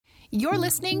You're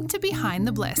listening to Behind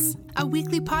the Bliss, a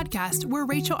weekly podcast where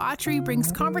Rachel Autry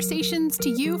brings conversations to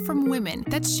you from women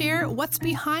that share what's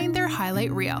behind their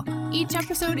highlight reel. Each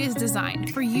episode is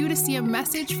designed for you to see a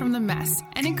message from the mess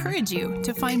and encourage you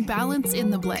to find balance in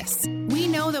the bliss. We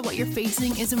know that what you're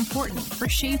facing is important for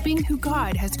shaping who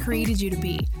God has created you to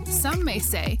be. Some may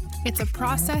say it's a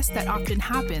process that often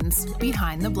happens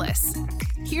behind the bliss.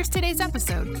 Here's today's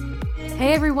episode.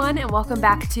 Hey everyone, and welcome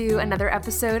back to another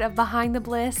episode of Behind the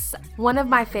Bliss. One of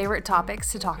my favorite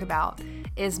topics to talk about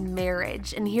is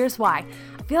marriage, and here's why.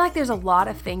 I feel like there's a lot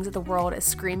of things that the world is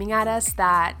screaming at us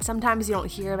that sometimes you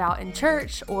don't hear about in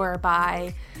church or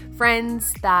by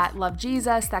friends that love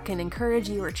Jesus that can encourage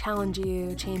you or challenge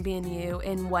you, champion you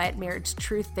in what marriage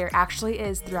truth there actually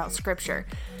is throughout Scripture.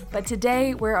 But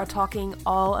today we're talking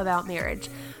all about marriage.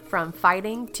 From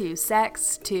fighting to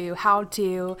sex to how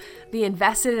to be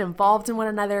invested and involved in one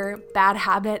another, bad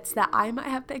habits that I might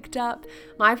have picked up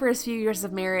my first few years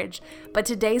of marriage. But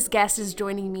today's guest is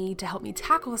joining me to help me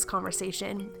tackle this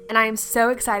conversation, and I am so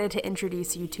excited to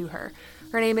introduce you to her.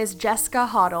 Her name is Jessica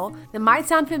Hoddle. It might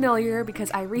sound familiar because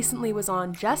I recently was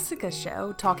on Jessica's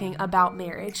show talking about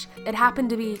marriage. It happened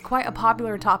to be quite a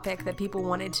popular topic that people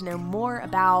wanted to know more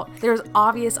about. There's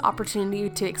obvious opportunity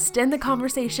to extend the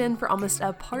conversation for almost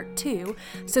a part 2.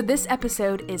 So this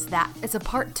episode is that. It's a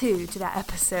part 2 to that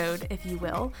episode, if you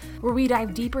will, where we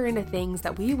dive deeper into things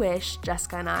that we wish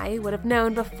Jessica and I would have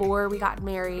known before we got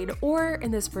married, or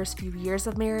in those first few years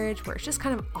of marriage where it's just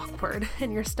kind of awkward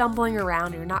and you're stumbling around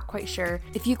and you're not quite sure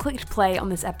if you clicked play on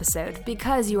this episode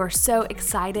because you are so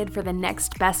excited for the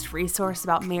next best resource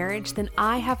about marriage, then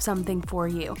I have something for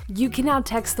you. You can now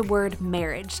text the word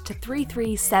marriage to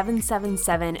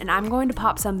 33777, and I'm going to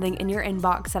pop something in your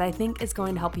inbox that I think is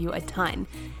going to help you a ton.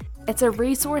 It's a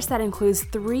resource that includes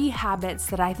 3 habits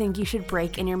that I think you should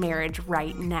break in your marriage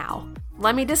right now.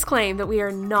 Let me disclaim that we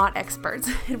are not experts.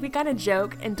 We kind of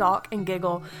joke and talk and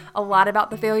giggle a lot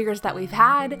about the failures that we've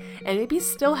had and maybe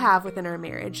still have within our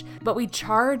marriage, but we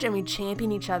charge and we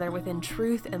champion each other within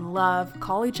truth and love,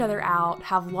 call each other out,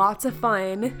 have lots of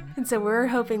fun, and so we're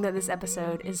hoping that this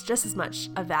episode is just as much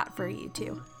of that for you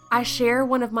too. I share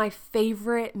one of my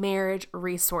favorite marriage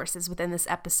resources within this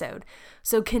episode,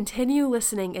 so continue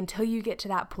listening until you get to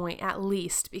that point at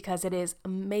least, because it is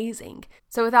amazing.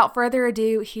 So without further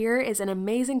ado, here is an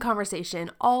amazing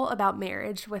conversation all about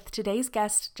marriage with today's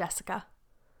guest, Jessica.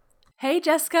 Hey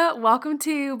Jessica, welcome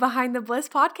to Behind the Bliss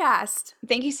podcast.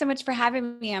 Thank you so much for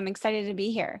having me. I'm excited to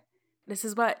be here. This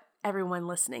is what everyone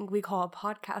listening we call a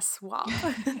podcast swap.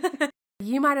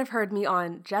 You might have heard me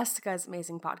on Jessica's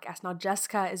amazing podcast. Now,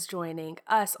 Jessica is joining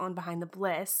us on Behind the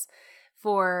Bliss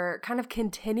for kind of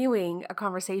continuing a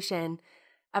conversation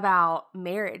about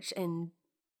marriage and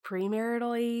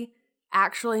premaritally,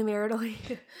 actually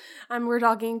maritally. We're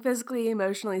talking physically,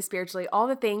 emotionally, spiritually, all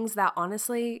the things that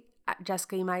honestly,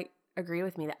 Jessica, you might agree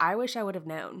with me that I wish I would have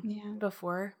known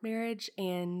before marriage.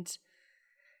 And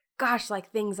gosh,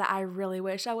 like things that I really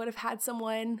wish I would have had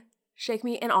someone shake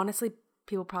me. And honestly,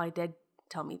 people probably did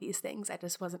tell me these things. I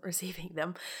just wasn't receiving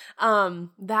them,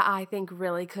 that I think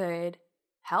really could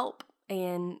help.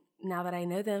 And now that I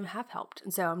know them, have helped.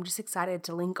 And so I'm just excited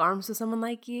to link arms with someone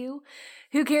like you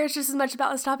who cares just as much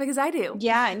about this topic as I do.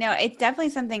 Yeah, no, it's definitely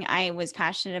something I was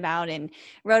passionate about and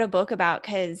wrote a book about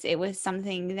because it was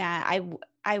something that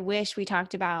I wish we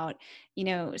talked about,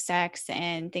 sex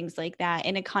and things like that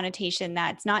in a connotation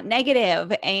that's not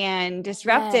negative and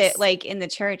disrupt it, like in the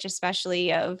church,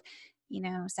 especially of,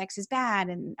 sex is bad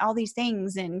and all these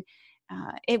things. And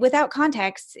it without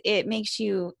context, it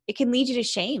can lead you to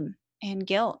shame and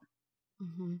guilt.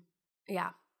 Mm-hmm. Yeah.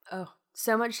 Oh,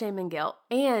 so much shame and guilt.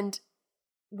 And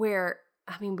we're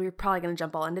probably going to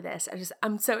jump all into this.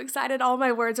 I'm so excited. All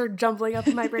my words are jumbling up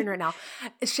in my brain right now.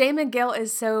 Shame and guilt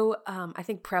is so, I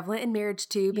think, prevalent in marriage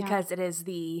too, because it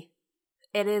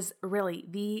is really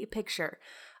the picture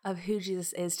of who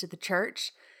Jesus is to the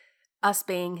church, us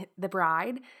being the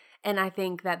bride. And I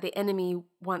think that the enemy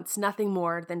wants nothing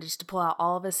more than just to pull out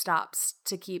all of his stops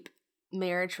to keep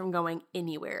marriage from going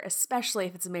anywhere, especially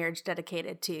if it's a marriage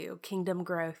dedicated to kingdom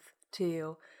growth,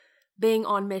 to being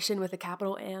on mission with a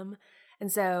capital M.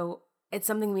 And so it's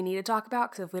something we need to talk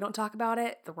about, because if we don't talk about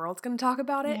it, the world's going to talk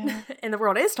about it, and the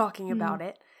world is talking about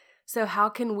it. So how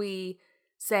can we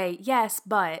say, yes,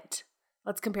 but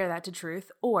let's compare that to truth,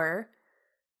 or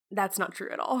that's not true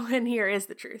at all, and here is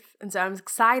the truth. And so I'm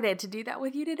excited to do that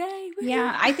with you today.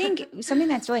 Yeah, I think something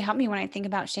that's really helped me when I think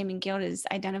about shame and guilt is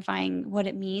identifying what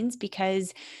it means,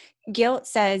 because guilt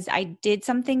says I did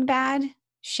something bad.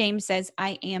 Shame says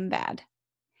I am bad.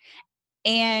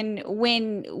 And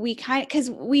when because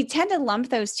we tend to lump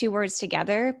those two words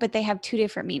together, but they have two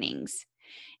different meanings.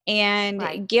 And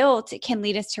Right. guilt can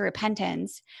lead us to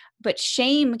repentance, but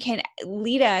shame can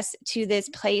lead us to this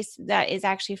place that is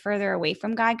actually further away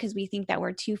from God because we think that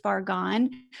we're too far gone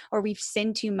or we've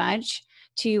sinned too much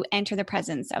to enter the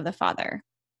presence of the Father.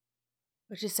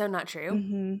 Which is so not true.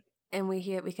 Mm-hmm. And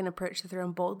we can approach the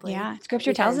throne boldly Yeah,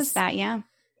 Scripture tells us because, that. Yeah.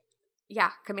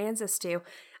 yeah, commands us to.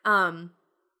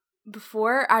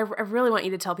 Before, I really want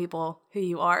you to tell people who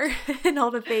you are and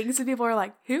all the things. And people are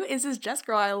like, who is this Jess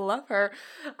girl? I love her.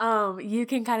 You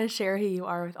can kind of share who you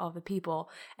are with all the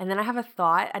people. And then I have a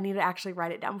thought. I need to actually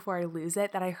write it down before I lose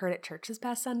it that I heard at church this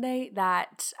past Sunday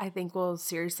that I think will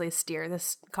seriously steer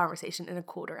this conversation in a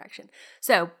cool direction.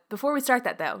 So before we start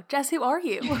that though, Jess, who are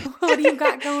you? What do you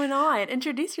got going on?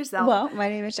 Introduce yourself. Well, my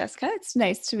name is Jessica. It's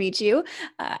nice to meet you.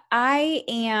 I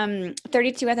am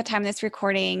 32 at the time of this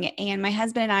recording, and my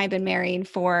husband and I have been married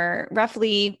for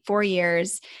roughly 4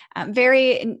 years.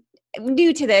 Very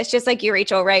new to this, just like you,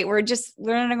 Rachel, right? We're just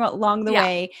learning along the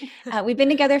way. We've been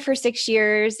together for 6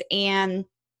 years, and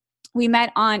we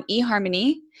met on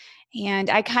eHarmony, and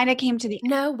I kind of came to the—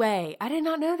 No way. I did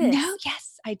not know this. No,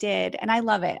 yes, I did. And I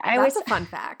love it. That's a fun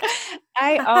fact.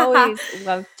 I always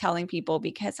love telling people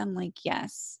because I'm like,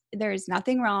 yes, there is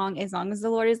nothing wrong as long as the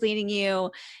Lord is leading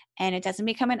you and it doesn't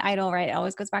become an idol, right? It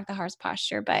always goes back to heart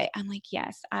posture. But I'm like,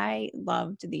 yes, I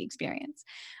loved the experience.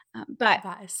 But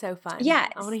That is so fun.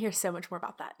 yes. I want to hear so much more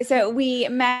about that. So we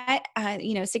met,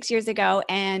 6 years ago,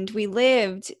 and we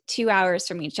lived 2 hours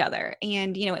from each other.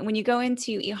 And, when you go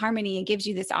into eHarmony, it gives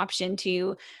you this option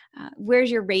to, where's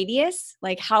your radius?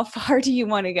 Like, how far do you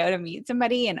want to go to meet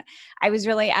somebody? And I was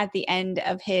really at the end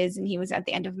of his, and he was at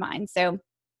the end of mine. So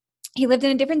he lived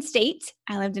in a different state.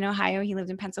 I lived in Ohio. He lived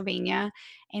in Pennsylvania.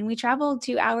 And we traveled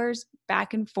 2 hours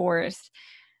back and forth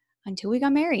until we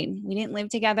got married. We didn't live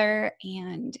together.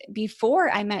 And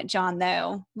before I met John,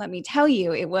 though, let me tell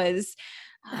you, it was,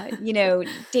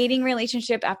 dating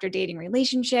relationship after dating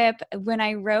relationship. When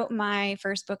I wrote my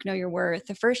first book, Know Your Worth,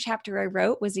 the first chapter I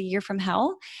wrote was A Year from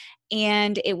Hell.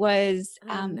 And it was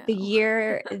the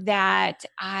year that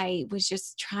I was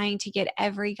just trying to get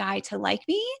every guy to like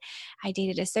me. I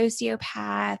dated a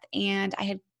sociopath, and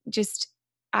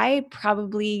I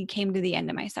probably came to the end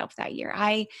of myself that year.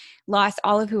 I lost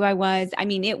all of who I was. I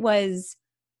mean, it was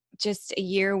just a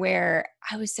year where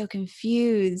I was so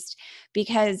confused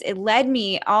because it led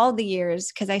me all the years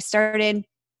because I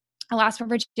lost my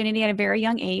virginity at a very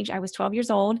young age. I was 12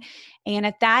 years old. And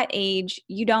at that age,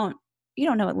 you don't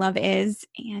know what love is.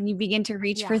 And you begin to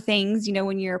reach for things,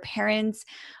 when your parents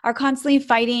are constantly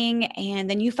fighting and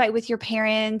then you fight with your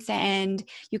parents and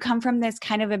you come from this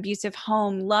kind of abusive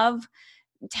home. Love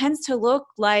tends to look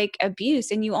like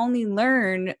abuse, and you only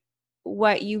learn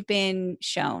what you've been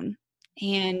shown.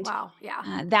 And wow,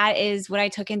 yeah. that is what I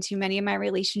took into many of my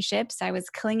relationships. I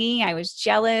was clingy, I was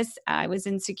jealous, I was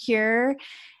insecure.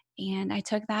 And I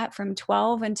took that from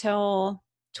 12 until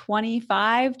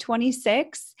 25,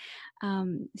 26.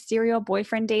 Serial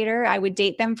boyfriend dater. I would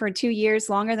date them for 2 years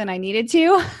longer than I needed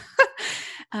to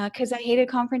because I hated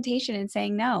confrontation and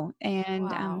saying no.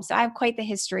 And so I have quite the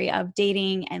history of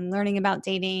dating and learning about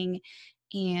dating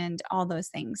and all those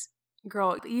things.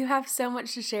 Girl, you have so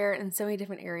much to share in so many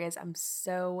different areas. I'm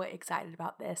so excited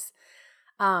about this.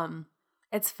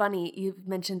 It's funny, you've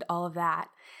mentioned all of that.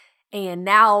 And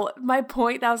now my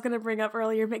point that I was going to bring up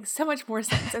earlier makes so much more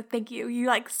sense. So thank you.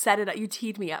 You set it up. You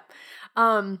teed me up.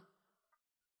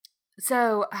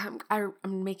 So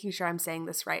I'm making sure I'm saying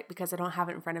this right because I don't have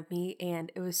it in front of me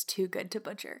and it was too good to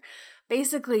butcher.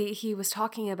 Basically, he was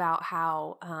talking about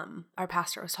how, our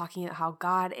pastor was talking about how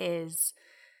God is,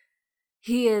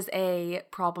 he is a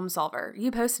problem solver.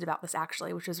 You posted about this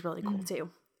actually, which was really cool too,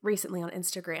 recently on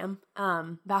Instagram,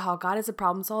 about how God is a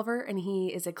problem solver and he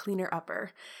is a cleaner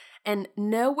upper. And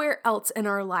nowhere else in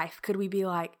our life could we be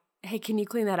like, hey, can you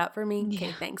clean that up for me?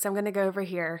 Okay, thanks. I'm going to go over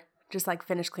here, just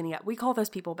finish cleaning up. We call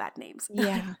those people bad names.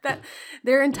 Yeah. That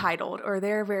they're entitled or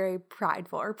they're very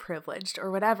prideful or privileged or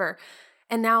whatever.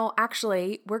 And now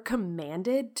actually we're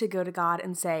commanded to go to God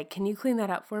and say, can you clean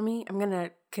that up for me? I'm going to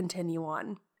continue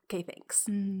on. Okay, thanks.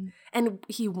 And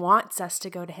he wants us to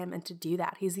go to him and to do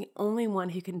that. He's the only one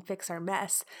who can fix our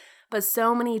mess. But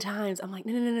so many times I'm like,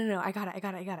 no, I got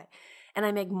it. And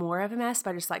I make more of a mess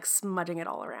by just smudging it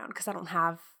all around because I don't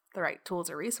have the right tools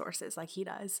or resources like he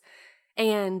does.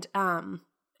 And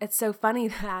it's so funny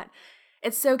that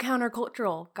it's so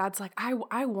countercultural. God's like,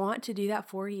 I want to do that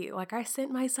for you. I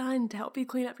sent my son to help you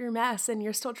clean up your mess and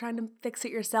you're still trying to fix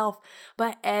it yourself.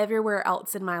 But everywhere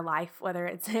else in my life, whether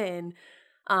it's in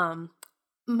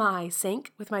my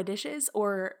sink with my dishes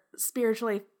or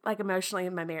spiritually, emotionally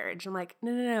in my marriage, I'm like,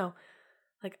 no.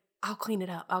 I'll clean it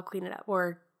up.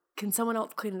 Or can someone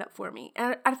else clean it up for me?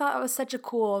 And I thought that was such a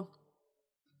cool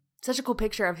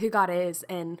picture of who God is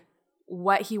and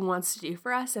what he wants to do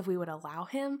for us if we would allow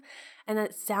him. And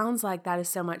it sounds like that is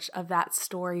so much of that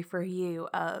story for you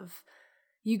of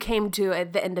you came to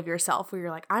at the end of yourself where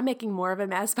you're like, I'm making more of a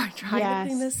mess by trying to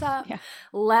clean this up. Yeah.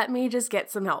 Let me just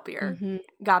get some help here. Mm-hmm.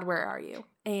 God, where are you?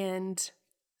 And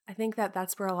I think that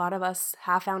that's where a lot of us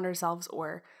have found ourselves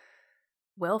or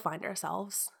will find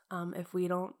ourselves if we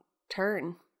don't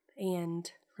turn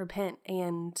and repent.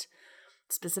 And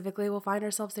specifically, we'll find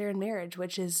ourselves there in marriage,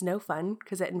 which is no fun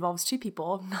because it involves two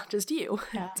people, not just you.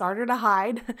 Yeah. It's harder to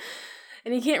hide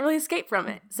and you can't really escape from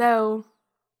it. So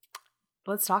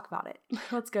let's talk about it.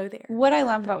 Let's go there. What I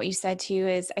love about what you said too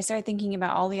is I started thinking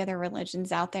about all the other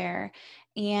religions out there,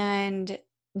 and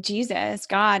Jesus,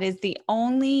 God, is the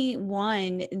only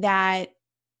one that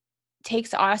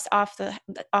takes us off the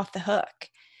hook.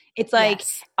 It's like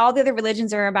all the other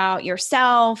religions are about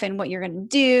yourself and what you're going to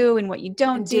do and what you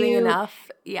don't do. Doing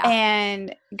enough. Yeah.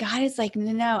 And God is like,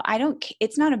 no,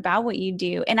 it's not about what you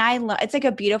do. And it's like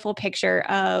a beautiful picture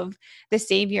of the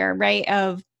Savior, right?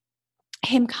 Of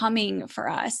him coming for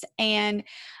us. And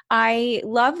I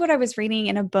love what I was reading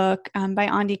in a book by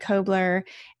Andi Kobler,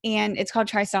 and it's called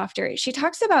Try Softer. She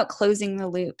talks about closing the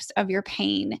loops of your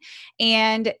pain.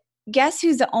 And guess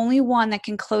who's the only one that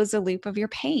can close the loop of your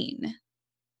pain?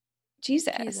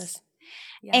 Jesus.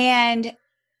 Yeah. And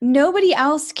nobody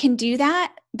else can do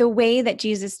that the way that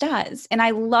Jesus does. And I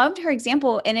loved her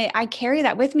example, and I carry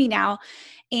that with me now.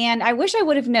 And I wish I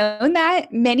would have known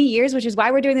that many years, which is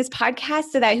why we're doing this podcast,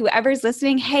 so that whoever's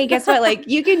listening, hey, guess what? Like,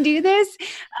 you can do this.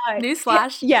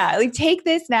 Newsflash. Yeah. Like, take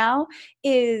this now.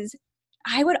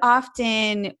 I would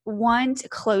often want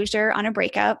closure on a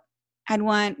breakup. I'd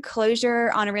want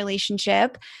closure on a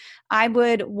relationship. I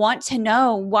would want to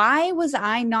know, why was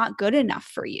I not good enough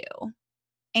for you?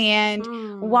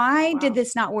 And why did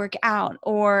this not work out?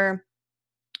 Or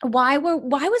why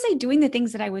was I doing the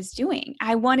things that I was doing?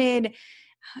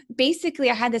 Basically,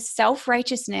 I had this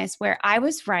self-righteousness where I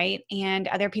was right and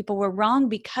other people were wrong,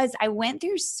 because I went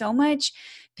through so much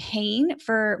pain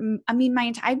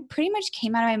I pretty much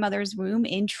came out of my mother's womb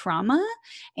in trauma.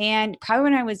 And probably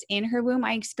when I was in her womb,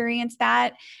 I experienced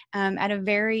that at a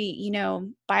very,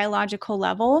 biological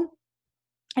level.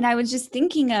 And I was just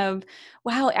thinking of,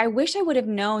 wow, I wish I would have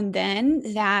known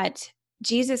then that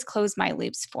Jesus closed my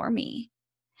loops for me.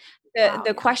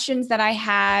 The questions that I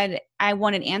had, I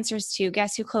wanted answers to,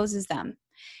 guess who closes them?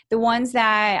 The ones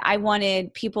that I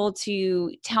wanted people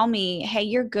to tell me, hey,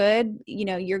 you're good,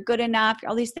 you're good enough,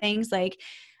 all these things. Like,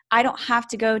 I don't have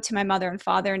to go to my mother and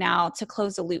father now to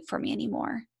close a loop for me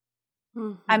anymore.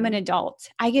 Mm-hmm. I'm an adult.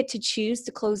 I get to choose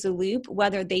to close a loop,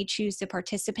 whether they choose to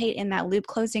participate in that loop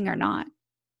closing or not.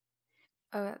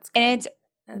 Oh, that's good. And it's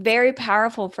very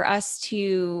powerful for us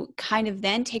to kind of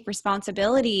then take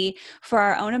responsibility for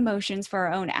our own emotions, for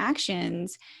our own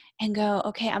actions, and go,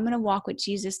 okay, I'm going to walk with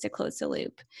Jesus to close the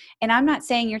loop. And I'm not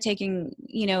saying you're taking,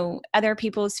 other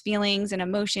people's feelings and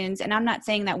emotions. And I'm not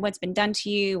saying that what's been done to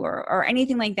you or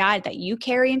anything like that you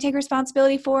carry and take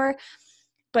responsibility for.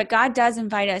 But God does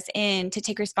invite us in to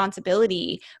take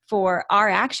responsibility for our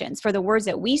actions, for the words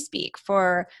that we speak,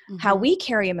 for how we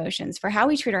carry emotions, for how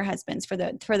we treat our husbands, for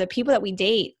the people that we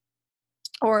date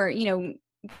or,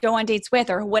 go on dates with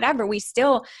or whatever. We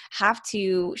still have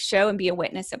to show and be a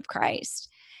witness of Christ.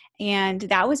 And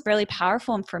that was really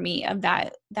powerful for me, of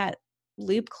that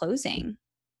loop closing.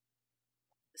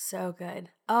 So good.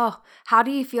 Oh, how do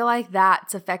you feel like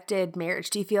that's affected marriage?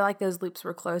 Do you feel like those loops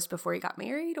were closed before you got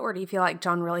married? Or do you feel like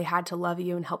John really had to love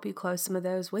you and help you close some of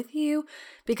those with you?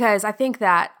 Because I think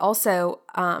that also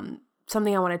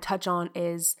something I want to touch on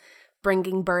is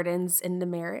bringing burdens into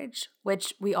marriage,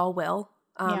 which we all will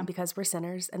because we're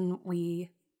sinners and we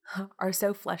are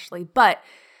so fleshly. But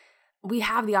we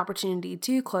have the opportunity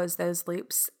to close those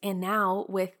loops. And now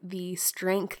with the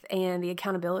strength and the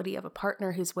accountability of a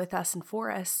partner who's with us and for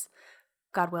us,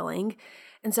 God willing.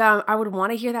 And so I would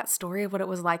want to hear that story of what it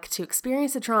was like to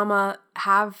experience the trauma,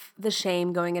 have the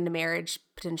shame going into marriage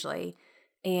potentially,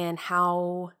 and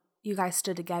how you guys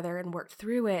stood together and worked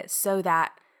through it so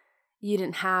that you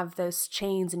didn't have those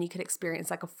chains and you could experience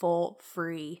like a full,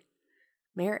 free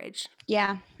marriage.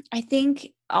 Yeah. I think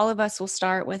all of us will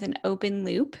start with an open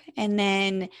loop. And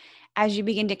then as you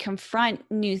begin to confront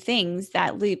new things,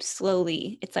 that loop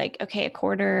slowly, it's like, okay, a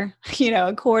quarter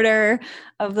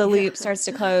of the loop starts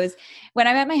to close. When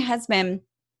I met my husband,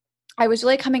 I was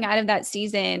really coming out of that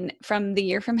season from the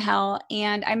year from hell.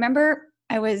 And I remember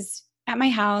I was at my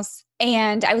house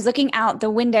and I was looking out the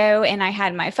window and I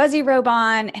had my fuzzy robe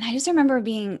on. And I just remember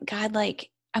being, God, like,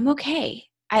 I'm okay.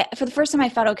 For the first time I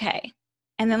felt okay.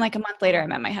 And then like a month later, I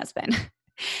met my husband.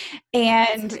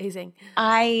 And That's amazing.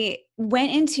 I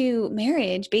went into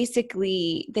marriage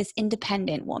basically this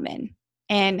independent woman,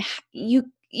 and you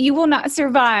will not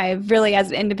survive really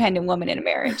as an independent woman in a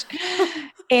marriage.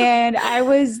 And I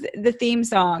was the theme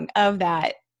song of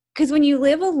that. Because when you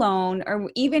live alone, or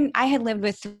even I had lived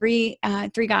with three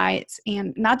guys,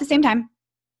 and not at the same time,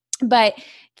 but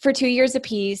for 2 years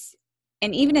apiece.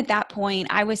 And even at that point,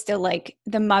 I was still like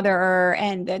the mother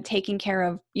and the taking care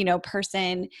of,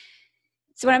 person.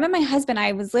 So when I met my husband,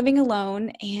 I was living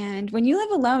alone. And when you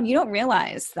live alone, you don't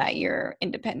realize that you're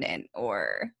independent,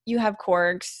 or you have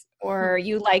quirks, or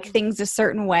you like things a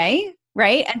certain way,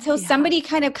 right? Until somebody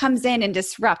kind of comes in and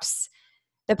disrupts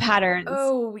the patterns.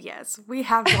 Oh, yes. We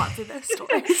have lots of those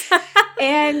stories.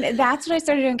 And that's what I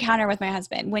started to encounter with my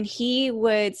husband, when he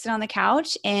would sit on the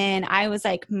couch and I was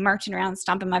like marching around,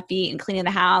 stomping my feet and cleaning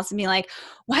the house and be like,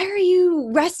 why are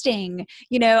you resting?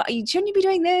 Shouldn't you be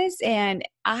doing this? And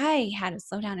I had to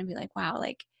slow down and be like, wow,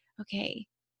 like, okay,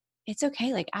 it's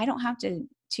okay. Like, I don't have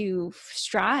to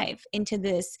strive into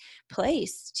this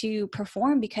place to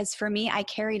perform, because for me, I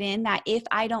carried in that if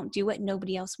I don't do it,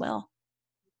 nobody else will.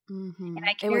 Mm-hmm. And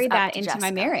I carried that into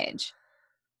my marriage.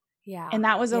 Yeah. And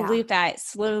that was a loop that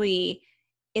slowly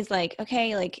is like,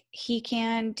 okay, like he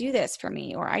can do this for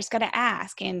me, or I just got to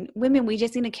ask. And women, we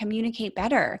just need to communicate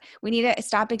better. We need to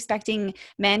stop expecting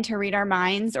men to read our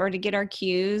minds or to get our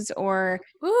cues, or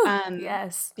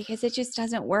yes, because it just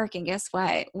doesn't work. And guess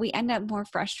what? We end up more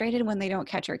frustrated when they don't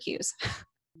catch our cues.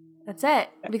 That's it.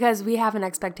 Because we have an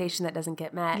expectation that doesn't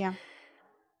get met. Yeah.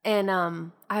 And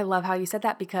I love how you said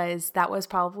that, because that was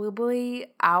probably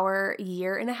our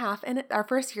year and a half, and our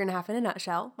first year and a half in a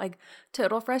nutshell, like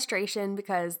total frustration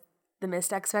because the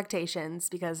missed expectations,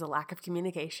 because the lack of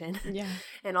communication,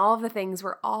 and all of the things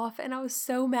were off. And I was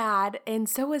so mad. And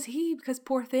so was he, because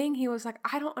poor thing, he was like,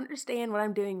 I don't understand what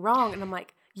I'm doing wrong. And I'm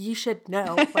like, you should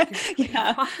know what you're doing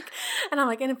wrong. And I'm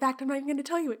like, and in fact, I'm not even going to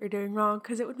tell you what you're doing wrong,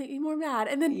 because it would make me more mad.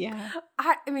 And then,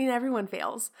 I mean, everyone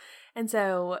fails. And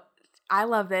so I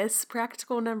love this.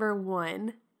 Practical number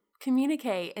 1,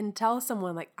 communicate and tell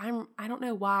someone, like, I don't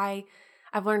know why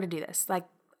I've learned to do this. Like,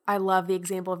 I love the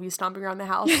example of you stomping around the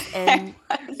house and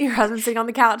your husband sitting on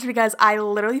the couch, because I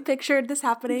literally pictured this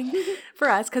happening for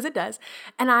us, because it does.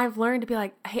 And I've learned to be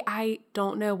like, hey, I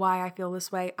don't know why I feel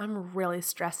this way. I'm really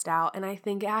stressed out. And I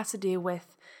think it has to do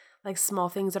with like small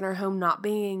things in our home not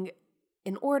being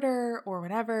in order or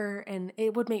whatever. And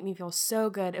it would make me feel so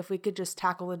good if we could just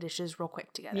tackle the dishes real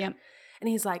quick together. Yep. And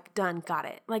he's like, done, got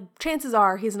it. Like, chances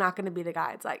are he's not going to be the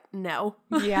guy. It's like, no.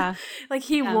 Yeah. Like,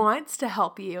 he wants to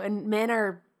help you. And men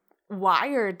are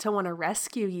wired to want to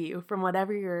rescue you from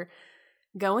whatever you're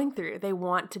going through. They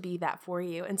want to be that for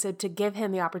you. And so to give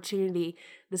him the opportunity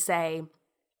to say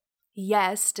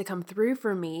yes, to come through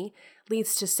for me,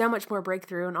 leads to so much more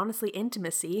breakthrough and honestly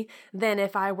intimacy than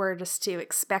if I were just to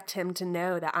expect him to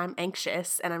know that I'm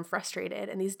anxious and I'm frustrated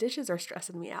and these dishes are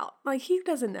stressing me out. Like, he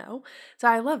doesn't know. So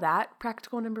I love that.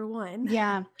 Practical number 1.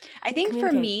 Yeah. I think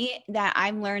for me, that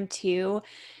I've learned too,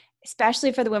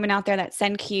 especially for the women out there that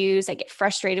send cues, that get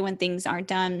frustrated when things aren't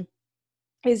done,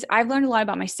 is I've learned a lot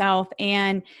about myself.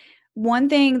 And one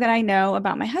thing that I know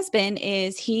about my husband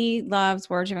is he loves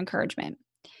words of encouragement.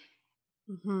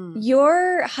 Mm-hmm.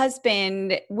 Your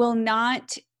husband will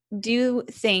not do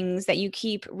things that you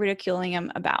keep ridiculing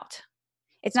him about.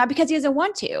 It's not because he doesn't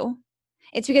want to.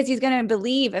 It's because he's going to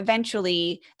believe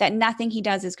eventually that nothing he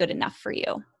does is good enough for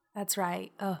you. That's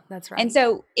right. Oh, that's right. And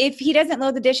so if he doesn't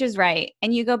load the dishes right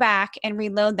and you go back and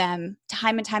reload them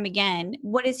time and time again,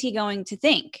 what is he going to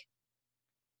think?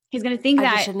 He's going to think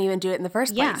that I shouldn't even do it in the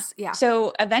first place. Yeah.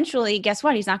 So eventually, guess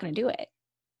what? He's not going to do it.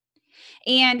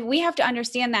 And we have to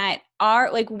understand that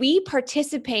we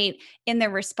participate in the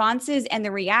responses and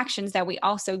the reactions that we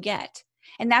also get.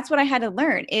 And that's what I had to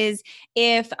learn is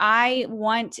if I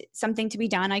want something to be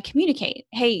done, I communicate.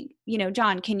 Hey,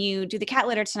 John, can you do the cat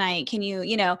litter tonight? Can you,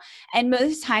 and most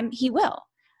of the time he will.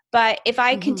 But if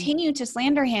I continue to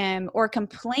slander him or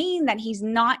complain that he's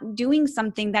not doing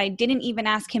something that I didn't even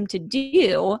ask him to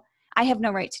do, I have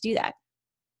no right to do that.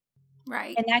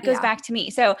 Right. And that goes back to me.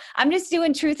 So I'm just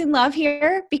doing truth and love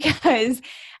here because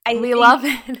we love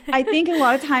it. I think a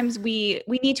lot of times we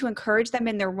need to encourage them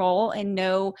in their role and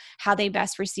know how they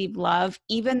best receive love,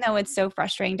 even though it's so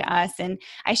frustrating to us. And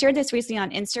I shared this recently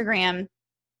on Instagram,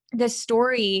 this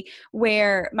story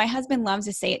where my husband loves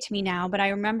to say it to me now, but I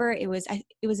remember it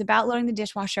was about loading the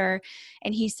dishwasher.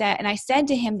 And I said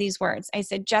to him these words. I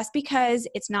said, just because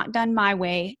it's not done my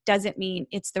way doesn't mean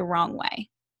it's the wrong way.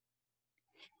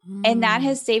 And that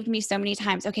has saved me so many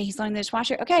times. Okay, he's loading the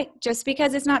dishwasher. Okay, just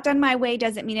because it's not done my way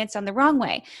doesn't mean it's done the wrong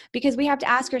way. Because we have to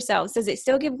ask ourselves, does it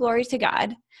still give glory to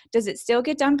God? Does it still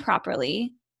get done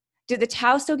properly? Do the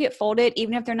towels still get folded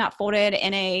even if they're not folded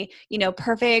in a,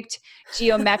 perfect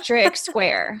geometric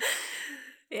square?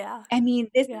 Yeah. I mean,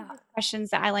 these are the questions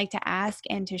that I like to ask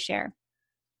and to share.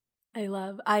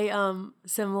 I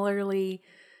similarly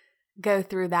go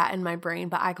through that in my brain,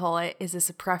 but I call it, is this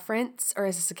a preference or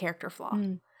is this a character flaw?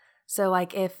 So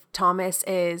like if Thomas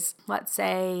is, let's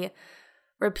say,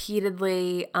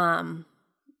 repeatedly,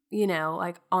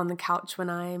 like on the couch when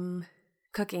I'm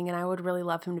cooking, and I would really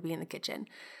love him to be in the kitchen.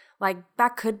 Like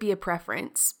that could be a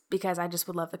preference because I just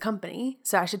would love the company.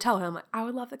 So I should tell him, like, I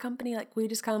would love the company. Like, will you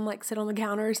just come like sit on the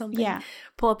counter or something? Yeah.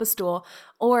 Pull up a stool.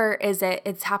 Or is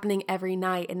it's happening every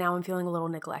night and now I'm feeling a little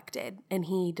neglected and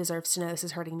he deserves to know this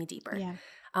is hurting me deeper. Yeah.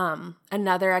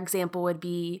 Another example would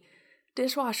be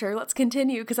dishwasher. Let's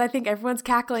continue because I think everyone's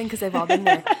cackling because they've all been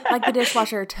there. Like the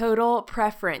dishwasher, total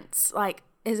preference. Like,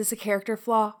 is this a character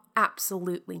flaw?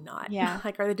 Absolutely not. Yeah.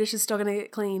 Like, are the dishes still going to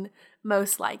get clean?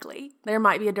 Most likely. There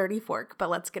might be a dirty fork, but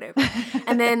let's get over it.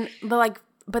 And then,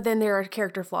 but then there are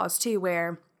character flaws too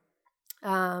where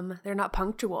they're not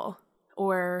punctual,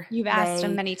 or you've asked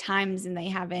them many times and they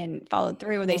haven't followed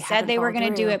through. They said they were going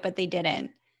to do it, but they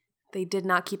didn't. They did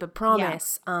not keep a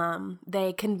promise. Yeah.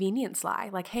 They convenience lie.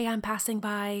 Like, hey, I'm passing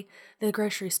by the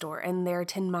grocery store and they're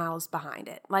 10 miles behind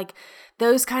it. Like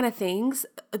those kind of things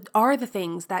are the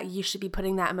things that you should be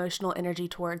putting that emotional energy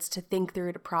towards, to think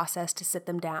through, to process, to sit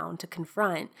them down, to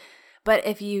confront. But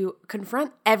if you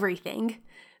confront everything,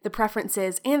 the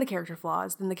preferences and the character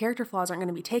flaws, then the character flaws aren't going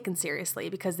to be taken seriously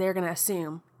because they're going to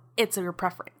assume it's your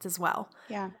preference as well.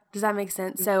 Yeah. Does that make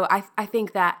sense? So I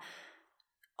think that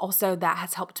also that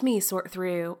has helped me sort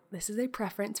through, this is a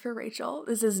preference for Rachel.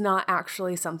 This is not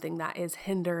actually something that is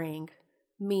hindering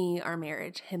me, our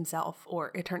marriage, himself,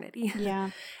 or eternity. Yeah.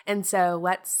 And so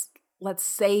let's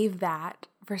save that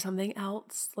for something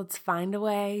else. Let's find a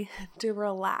way to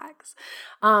relax.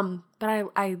 But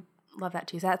I love that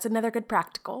too. So that's another good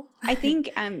practical. I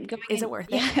think is it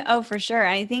worth it? Yeah, oh, for sure.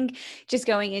 I think just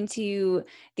going into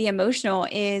the emotional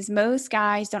is, most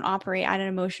guys don't operate at an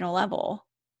emotional level.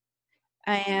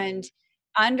 And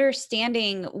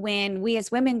understanding when we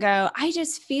as women go, I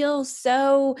just feel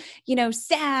so,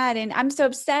 sad and I'm so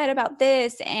upset about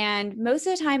this. And most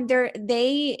of the time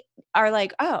they are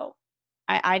like, oh,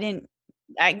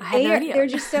 they're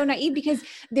just so naive because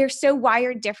they're so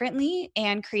wired differently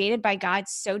and created by God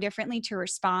so differently to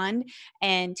respond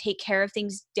and take care of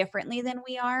things differently than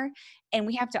we are. And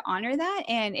we have to honor that.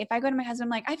 And if I go to my husband,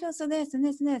 I'm like, I feel so this and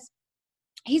this and this.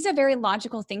 He's a very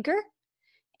logical thinker.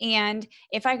 And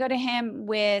if I go to him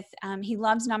with, he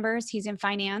loves numbers, he's in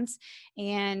finance.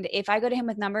 And if I go to him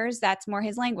with numbers, that's more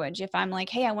his language. If I'm like,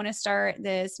 hey, I want to start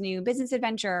this new business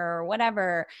adventure or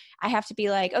whatever, I have to be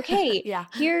like, okay,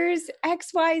 here's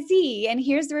X, Y, Z, and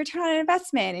here's the return on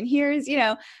investment. And here's,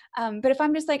 but if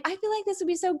I'm just like, I feel like this would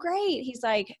be so great. He's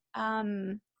like,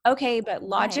 okay, but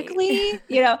logically,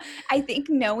 I think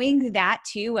knowing that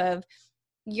too, of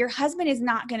your husband is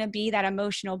not going to be that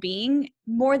emotional being.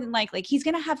 More than likely, he's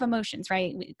going to have emotions,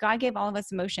 right? God gave all of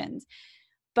us emotions,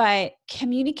 but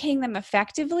communicating them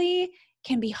effectively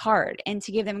can be hard, and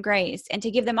to give them grace and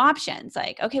to give them options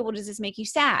like, okay, well, does this make you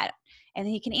sad? And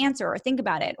then he can answer or think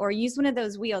about it, or use one of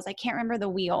those wheels. I can't remember the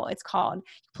wheel it's called.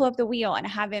 Pull up the wheel and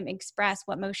have him express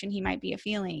what motion he might be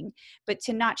feeling, but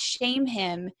to not shame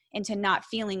him into not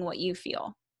feeling what you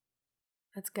feel.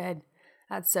 That's good.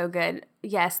 That's so good.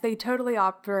 Yes, they totally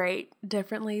operate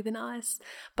differently than us.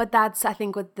 But that's, I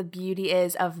think, what the beauty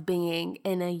is of being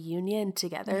in a union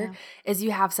together, is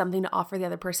you have something to offer the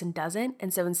other person doesn't.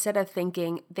 And so instead of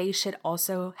thinking they should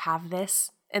also have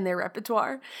this in their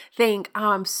repertoire, think, oh,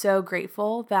 I'm so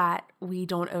grateful that we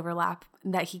don't overlap,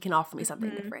 that he can offer me something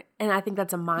different. And I think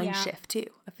that's a mind shift too,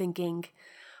 of thinking,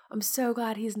 I'm so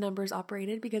glad he's numbers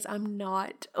operated because I'm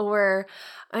not, or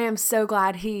I am so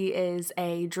glad he is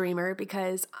a dreamer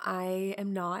because I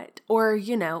am not, or,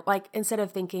 like instead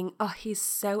of thinking, oh, he's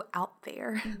so out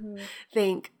there,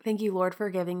 think, thank you, Lord, for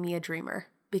giving me a dreamer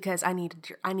because I need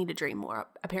to dream more,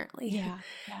 apparently. Yeah.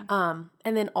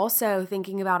 And then also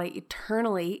thinking about it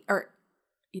eternally,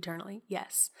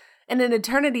 yes, in an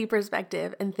eternity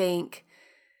perspective, and think,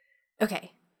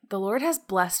 okay, the Lord has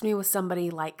blessed me with somebody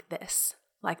like this.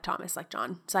 Like Thomas, like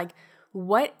John. It's like,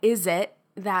 what is it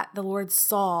that the Lord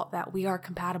saw that we are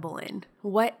compatible in?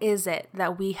 What is it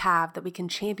that we have that we can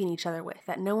champion each other with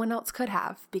that no one else could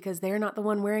have because they're not the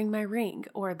one wearing my ring,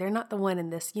 or they're not the one in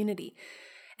this unity?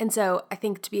 And so I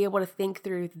think to be able to think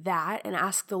through that and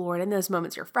ask the Lord in those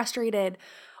moments you're frustrated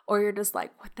or you're just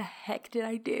like, what the heck did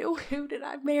I do? Who did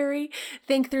I marry?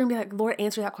 Think through and be like, Lord,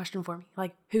 answer that question for me.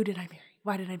 Like, who did I marry?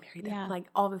 Why did I marry them? Yeah. Like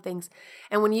all the things.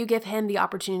 And when you give him the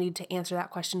opportunity to answer that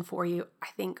question for you, I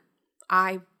think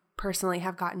I personally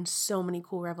have gotten so many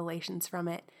cool revelations from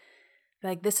it.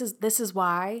 Like this is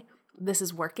why this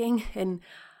is working. And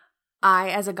I,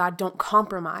 as a God, don't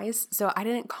compromise. So I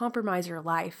didn't compromise your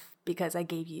life because I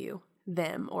gave you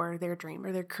them or their dream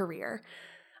or their career.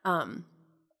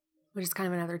 Which is kind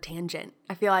of another tangent.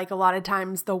 I feel like a lot of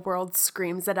times the world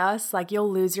screams at us, like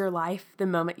you'll lose your life the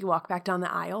moment you walk back down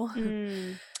the aisle.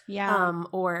 Yeah.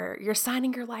 Or you're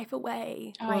signing your life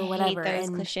away or I whatever. hate those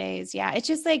cliches. Yeah. It's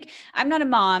just like, I'm not a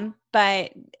mom,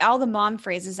 but all the mom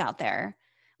phrases out there.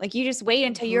 Like you just wait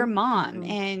until you're a mom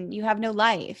and you have no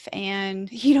life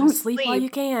and you don't sleep while you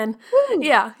can. Woo!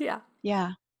 Yeah.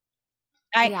 Yeah.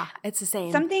 It's the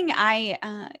same. Something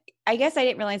I guess I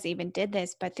didn't realize I even did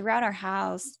this, but throughout our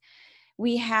house,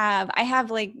 I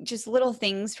have like just little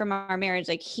things from our marriage.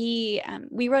 Like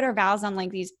we wrote our vows on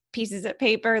like these pieces of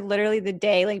paper, literally the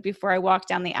day, like before I walked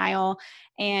down the aisle.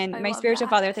 And my spiritual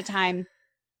father at the time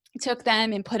took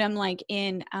them and put them like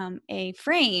in a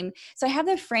frame. So I have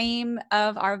the frame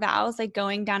of our vows, like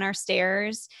going down our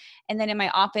stairs. And then in my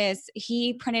office,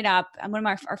 he printed up one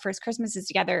of our first Christmases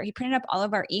together. He printed up all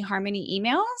of our eHarmony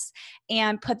emails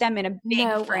and put them in a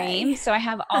big frame. So I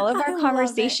have all of our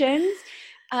conversations.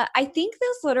 I think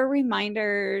those little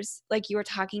reminders, like you were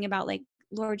talking about, like,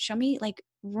 Lord, show me, like,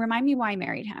 remind me why I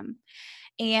married him.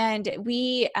 And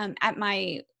we,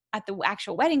 at the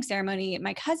actual wedding ceremony,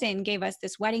 my cousin gave us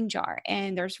this wedding jar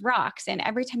and there's rocks. And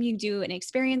every time you do an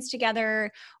experience together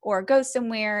or go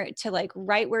somewhere, to like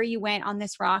write where you went on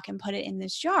this rock and put it in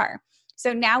this jar.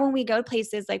 So now when we go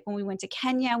places, like when we went to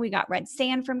Kenya, we got red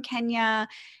sand from Kenya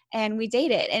and we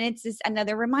dated. And it's this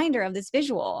another reminder of this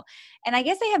visual. And I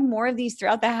guess I have more of these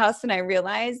throughout the house than I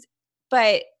realized.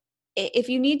 But if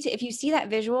you see that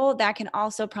visual, that can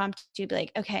also prompt you to be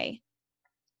like, okay,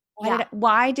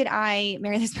 why did I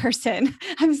marry this person?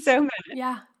 I'm so mad.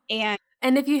 Yeah.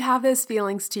 And if you have those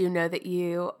feelings too, know that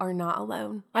you are not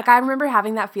alone. Like I remember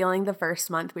having that feeling the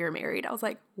first month we were married. I was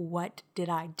like, what did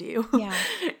I do? Yeah.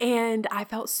 And I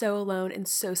felt so alone and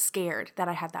so scared that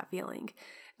I had that feeling.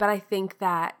 But I think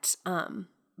that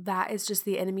that is just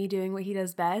the enemy doing what he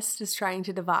does best, just trying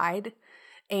to divide.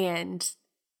 And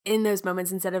in those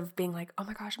moments, instead of being like, oh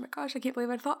my gosh, I can't believe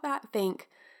I thought that, think,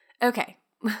 okay,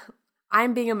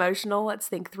 I'm being emotional. Let's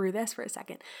think through this for a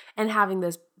second. And having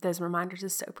those reminders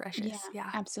is so precious. Yeah,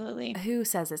 absolutely. Who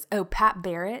says this? Oh, Pat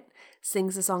Barrett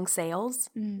sings the song Sails.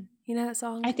 You know that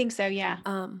song? I think so, yeah.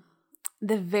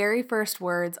 The very first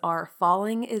words are,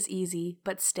 falling is easy,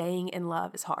 but staying in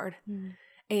love is hard.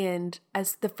 And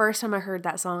as the first time I heard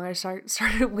that song, I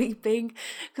started weeping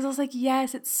because I was like,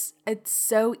 yes, it's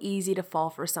so easy to fall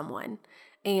for someone.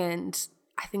 And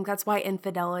I think that's why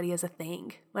infidelity is a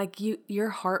thing. Like your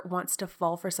heart wants to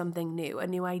fall for something new, a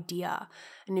new idea,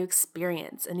 a new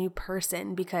experience, a new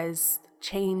person, because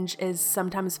change is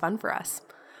sometimes fun for us.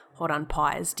 Hold on,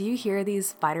 pause. Do you hear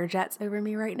these fighter jets over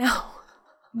me right now?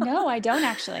 No, I don't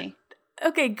actually.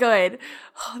 Okay, good.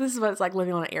 Oh, this is what it's like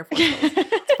living on an Air Force base.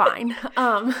 It's fine.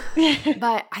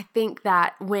 But I think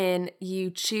that when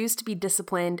you choose to be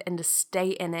disciplined and to stay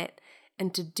in it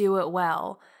and to do it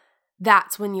well,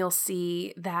 that's when you'll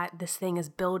see that this thing is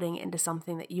building into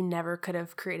something that you never could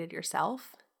have created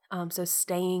yourself. So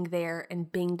staying there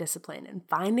and being disciplined and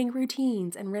finding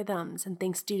routines and rhythms and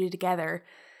things to do together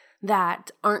that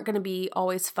aren't going to be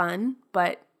always fun,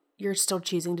 but you're still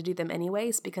choosing to do them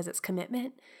anyways because it's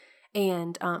commitment.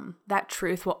 And that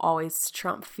truth will always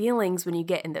trump feelings when you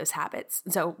get in those habits.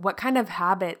 So what kind of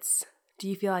habits do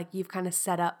you feel like you've kind of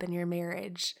set up in your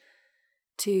marriage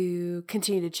to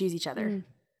continue to choose each other?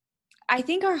 I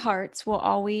think our hearts will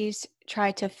always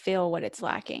try to fill what it's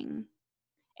lacking.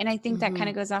 And I think that kind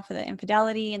of goes off of the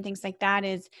infidelity and things like that,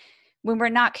 is when we're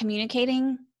not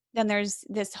communicating, then there's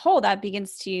this hole that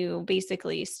begins to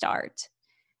basically start.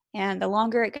 And the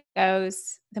longer it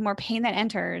goes, the more pain that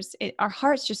enters. Our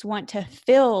hearts just want to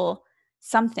fill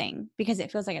something because it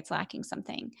feels like it's lacking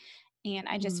something. And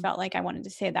I just felt like I wanted to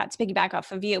say that to piggyback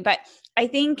off of you. But I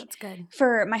think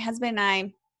for my husband and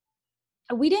I,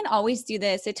 we didn't always do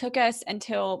this. It took us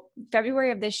until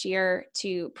February of this year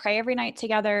to pray every night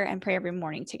together and pray every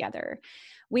morning together.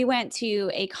 We went to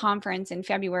a conference in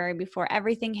February before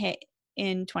everything hit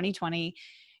in 2020.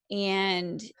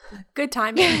 And good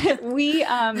timing.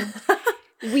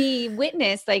 We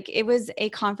witnessed, like, it was a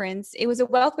conference. It was a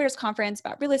wealth builders conference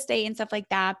about real estate and stuff like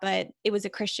that, but it was a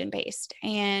Christian based.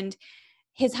 And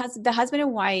the husband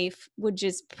and wife would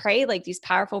just pray like these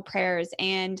powerful prayers.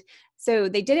 And so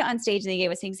they did it on stage and they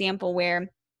gave us an example where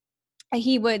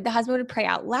the husband would pray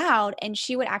out loud and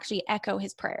she would actually echo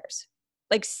his prayers,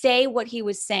 like say what he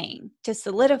was saying to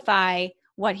solidify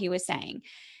what he was saying.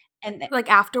 And Like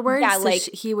afterwards, yeah, so like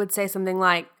he would say something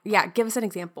like, yeah, give us an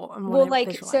example. I well, want to like,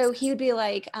 visualize so this. he would be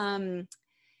like,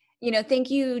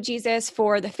 thank you, Jesus,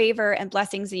 for the favor and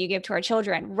blessings that you give to our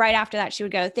children. Right after that, she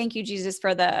would go, thank you, Jesus,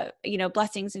 for the,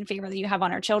 blessings and favor that you have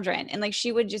on our children. And like,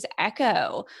 she would just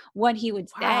echo what he would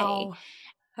say. Wow.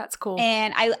 That's cool.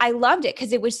 And I loved it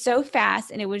because it was so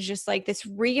fast. And it was just like this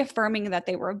reaffirming that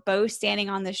they were both standing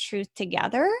on this truth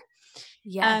together.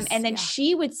 Yes. And then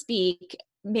she would speak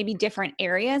maybe different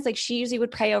areas. Like she usually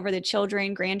would pray over the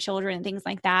children, grandchildren, and things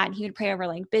like that. And he would pray over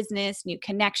like business, new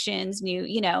connections, new,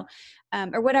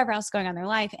 or whatever else going on in their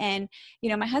life. And,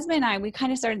 my husband and I, we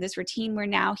kind of started this routine where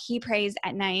now he prays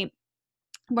at night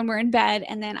when we're in bed,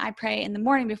 and then I pray in the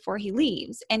morning before he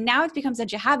leaves. And now it's become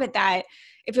such a habit that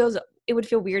it would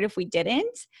feel weird if we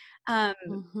didn't.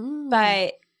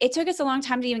 But it took us a long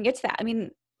time to even get to that. I mean,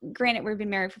 granted, we've been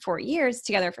married for 4 years,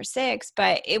 together for 6,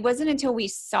 but it wasn't until we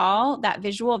saw that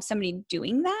visual of somebody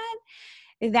doing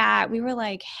that we were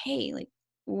like, hey, like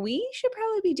we should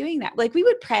probably be doing that. Like we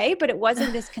would pray, but it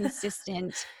wasn't this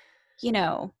consistent,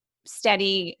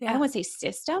 steady, I don't want to say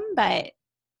system, but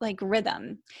like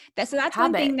rhythm. So that's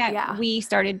habit, one thing that we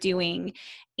started doing.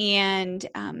 And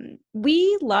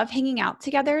we love hanging out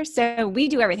together. So we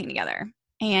do everything together.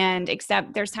 And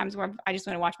except there's times where I just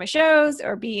want to watch my shows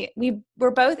or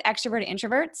we're both extroverted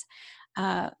introverts.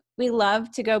 We love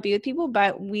to go be with people,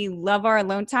 but we love our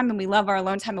alone time and we love our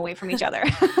alone time away from each other.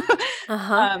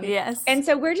 Yes. And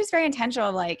so we're just very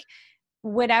intentional, like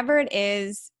whatever it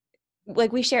is,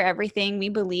 like we share everything. We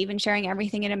believe in sharing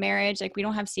everything in a marriage. Like we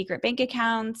don't have secret bank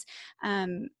accounts.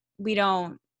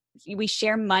 We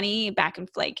share money back and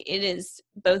like it is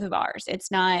both of ours.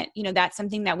 It's not, that's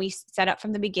something that we set up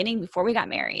from the beginning before we got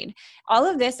married. All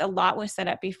of this, a lot was set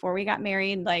up before we got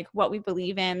married, like what we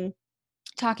believe in,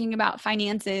 talking about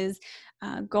finances,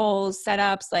 goals,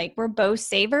 setups. Like we're both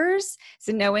savers.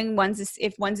 So knowing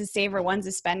if one's a saver, one's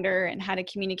a spender and how to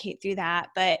communicate through that.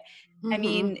 But I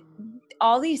mean,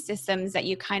 all these systems that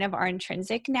you kind of are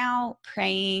intrinsic now,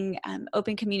 praying,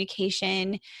 open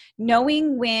communication,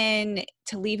 knowing when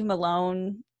to leave him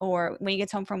alone or when he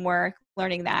gets home from work,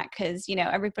 learning that because,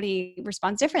 everybody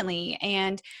responds differently.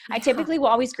 And I typically will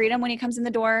always greet him when he comes in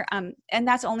the door. And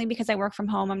that's only because I work from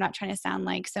home. I'm not trying to sound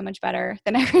like so much better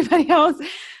than everybody else.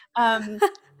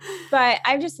 But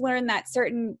I've just learned that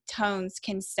certain tones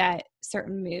can set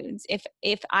certain moods. If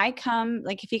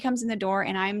he comes in the door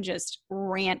and I'm just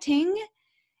ranting,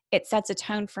 it sets a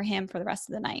tone for him for the rest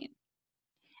of the night.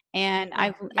 And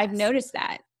I've noticed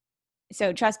that.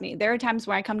 So trust me, there are times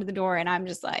where I come to the door and I'm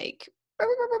just like,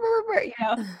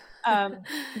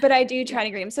 but I do try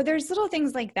to greet him. So there's little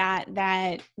things like that,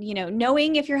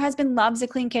 knowing if your husband loves a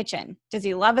clean kitchen. Does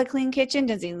he love a clean kitchen?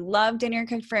 Does he love dinner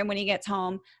cooked for him when he gets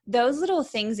home? Those little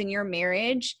things in your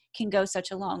marriage can go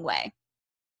such a long way.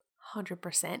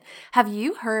 100%. Have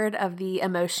you heard of the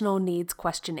emotional needs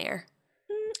questionnaire?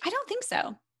 I don't think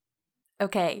so.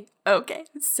 Okay. I'm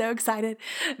so excited.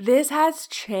 This has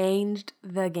changed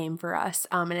the game for us.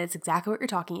 And it's exactly what you're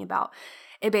talking about.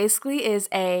 It basically is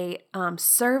a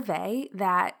survey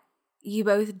that you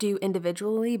both do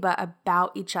individually, but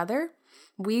about each other.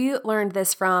 We learned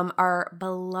this from our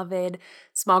beloved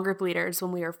small group leaders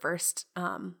when we were first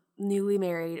newly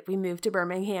married. We moved to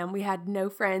Birmingham. We had no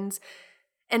friends,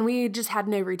 and we just had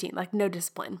no routine, like no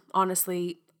discipline.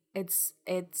 Honestly, it's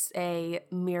a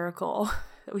miracle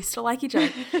that we still like each other.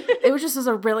 It was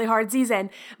a really hard season,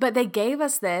 but they gave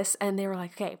us this and they were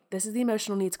like, okay, this is the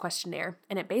emotional needs questionnaire.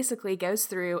 And it basically goes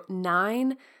through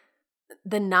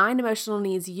the 9 emotional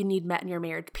needs you need met in your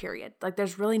marriage, period. Like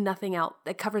there's really nothing else.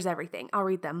 It covers everything. I'll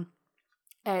read them.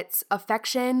 It's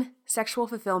affection, sexual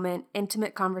fulfillment,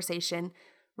 intimate conversation,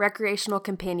 recreational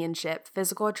companionship,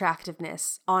 physical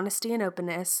attractiveness, honesty and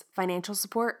openness, financial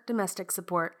support, domestic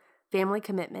support, family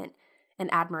commitment,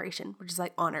 and admiration, which is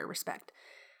like honor, respect.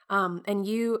 And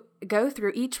you go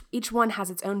through each one has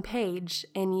its own page,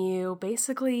 and you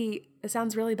basically, it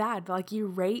sounds really bad, but like you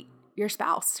rate your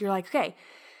spouse. You're like, okay,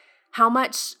 how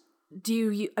much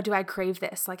do I crave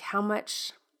this? Like how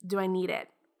much do I need it?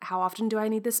 How often do I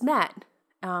need this met?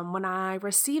 When I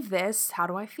receive this, how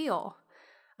do I feel?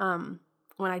 When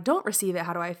I don't receive it,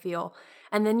 how do I feel?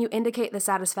 And then you indicate the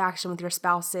satisfaction with your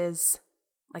spouse's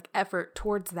like effort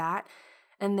towards that.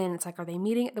 And then it's like, are they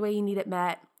meeting it the way you need it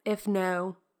met? If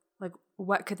no, like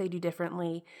what could they do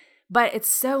differently? But it's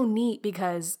so neat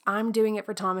because I'm doing it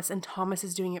for Thomas and Thomas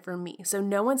is doing it for me. So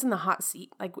no one's in the hot seat.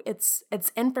 Like it's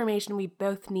information we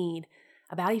both need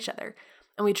about each other.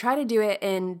 And we try to do it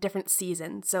in different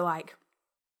seasons. So like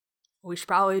we should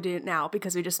probably do it now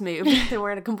because we just moved and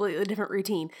we're in a completely different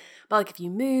routine. But like if you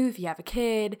move, you have a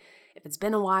kid, if it's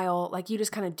been a while, like you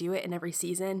just kind of do it in every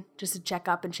season just to check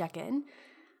up and check in.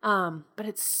 But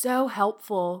it's so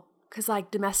helpful because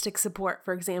like domestic support,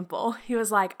 for example, he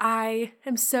was like, I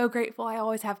am so grateful I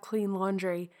always have clean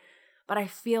laundry, but I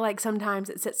feel like sometimes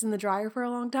it sits in the dryer for a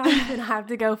long time and I have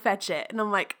to go fetch it. And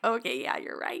I'm like, okay, yeah,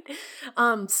 you're right.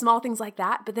 Small things like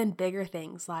that, but then bigger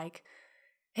things like,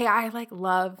 hey, I like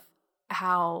love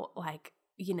how like,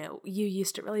 you know, you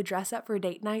used to really dress up for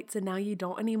date nights and now you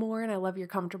don't anymore. And I love you're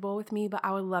comfortable with me, but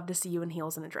I would love to see you in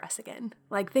heels and a dress again.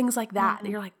 Like things like that. Mm-hmm.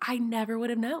 And you're like, I never would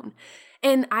have known.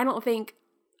 And I don't think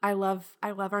I love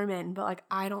our men, but like,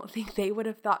 I don't think they would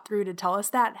have thought through to tell us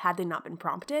that had they not been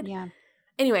prompted. Yeah.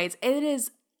 Anyways,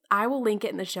 I will link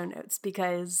it in the show notes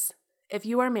because if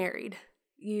you are married,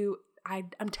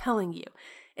 I'm telling you,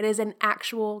 it is an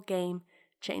actual game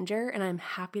changer and I'm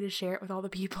happy to share it with all the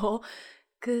people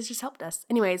because it's just helped us.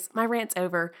 Anyways, my rant's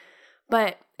over,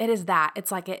 but it is that.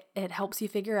 It's like it helps you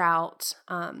figure out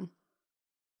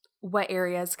what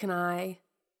areas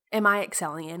am I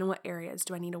excelling in and what areas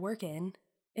do I need to work in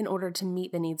order to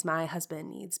meet the needs my husband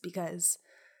needs, because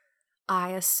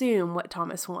I assume what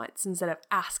Thomas wants instead of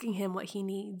asking him what he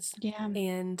needs. Yeah.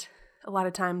 And a lot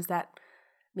of times that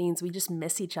means we just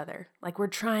miss each other. Like we're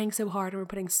trying so hard and we're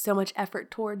putting so much effort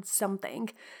towards something,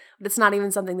 but it's not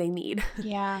even something they need.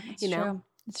 Yeah, it's you true. know?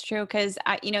 It's true. Cause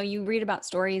you read about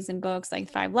stories in books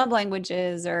like 5 love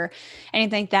languages or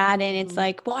anything like that. And it's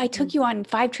like, well, I took you on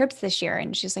 5 trips this year.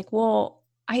 And she's like, well,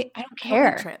 I don't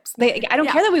care. Trips. I don't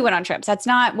care that we went on trips. That's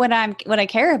not what I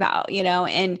care about,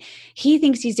 and he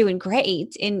thinks he's doing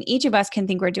great and each of us can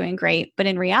think we're doing great. But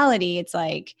in reality, it's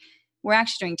like, we're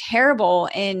actually doing terrible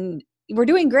and we're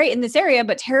doing great in this area,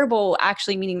 but terrible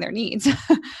actually meeting their needs.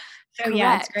 So Correct.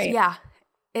 yeah, it's great. Yeah.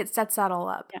 It sets that all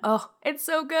up. Yeah. Oh, it's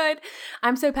so good.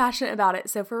 I'm so passionate about it.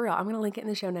 So for real, I'm going to link it in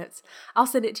the show notes. I'll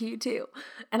send it to you too.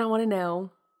 And I want to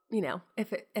know,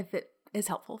 if it is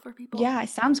helpful for people. Yeah, it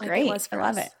sounds great. I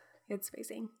love it. It's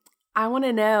amazing. I want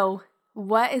to know,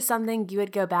 what is something you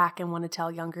would go back and want to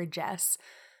tell younger Jess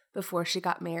before she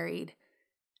got married,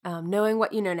 knowing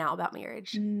what you know now about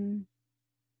marriage?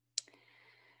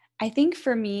 I think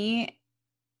for me,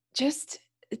 just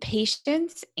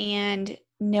patience and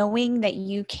knowing that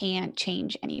you can't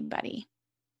change anybody,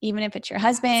 even if it's your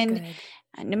husband,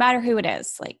 no matter who it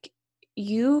is. Like,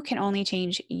 you can only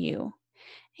change you.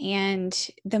 And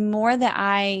the more that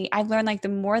I've learned, like the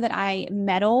more that I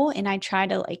meddle and I try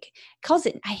to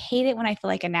I hate it when I feel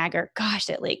like a nagger. Gosh,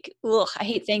 that I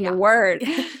hate saying the word.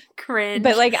 Cringe.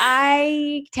 But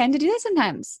I tend to do that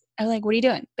sometimes. I'm like, what are you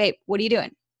doing? Babe, what are you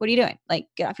doing? What are you doing? Like,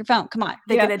 get off your phone. Come on.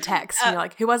 They get a text and you're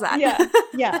like, who was that? Yeah.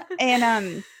 Yeah. And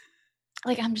I'm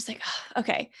just like, oh,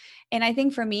 okay. And I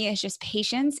think for me, it's just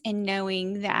patience and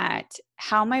knowing that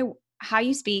how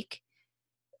you speak,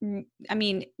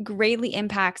 greatly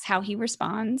impacts how he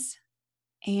responds,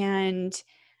 and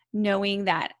knowing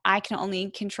that I can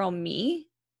only control me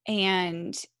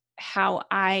and how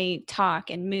I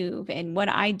talk and move and what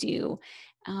I do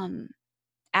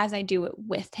as I do it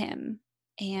with him,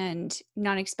 and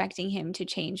not expecting him to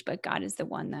change, but God is the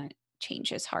one that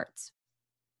changes hearts.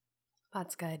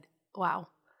 That's good. Wow.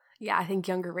 Yeah, I think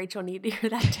younger Rachel needed to hear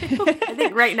that too. I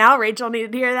think right now Rachel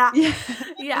needed to hear that.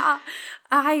 Yeah.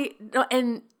 I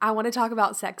want to talk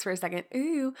about sex for a second.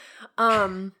 Ooh.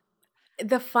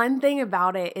 The fun thing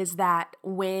about it is that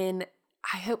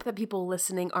I hope that people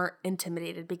listening aren't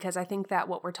intimidated, because I think that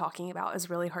what we're talking about is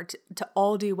really hard to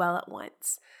all do well at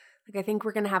once. Like, I think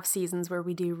we're going to have seasons where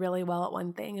we do really well at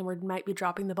one thing and we might be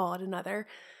dropping the ball at another.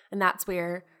 And that's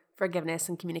where forgiveness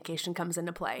and communication comes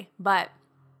into play. But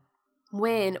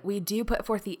when we do put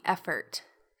forth the effort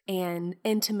and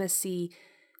intimacy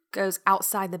goes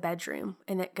outside the bedroom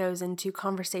and it goes into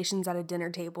conversations at a dinner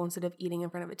table instead of eating in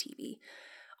front of a TV,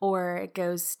 or it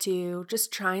goes to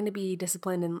just trying to be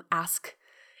disciplined and ask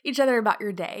each other about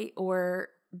your day, or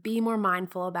be more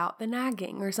mindful about the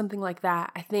nagging or something like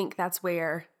that, I think that's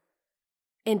where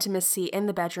intimacy in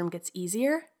the bedroom gets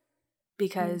easier,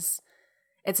 because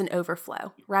it's an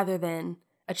overflow rather than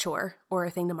a chore or a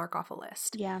thing to mark off a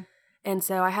list. Yeah. And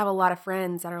so I have a lot of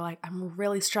friends that are like, I'm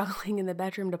really struggling in the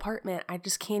bedroom department. I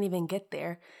just can't even get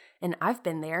there. And I've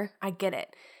been there. I get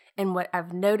it. And what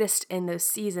I've noticed in those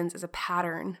seasons is a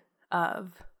pattern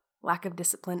of lack of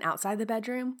discipline outside the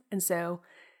bedroom. And so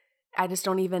I just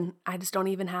don't even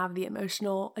have the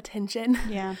emotional attention.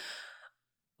 Yeah.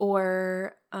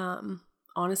 Or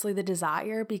honestly, the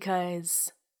desire,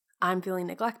 because I'm feeling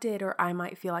neglected, or I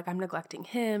might feel like I'm neglecting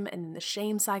him, and then the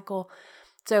shame cycle.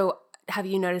 So Have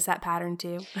you noticed that pattern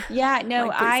too? Yeah, no,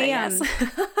 Like, please say yes.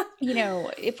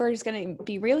 if we're just going to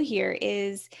be real here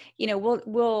is,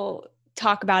 we'll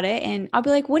talk about it and I'll be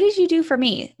like, what did you do for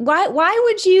me? Why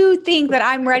would you think that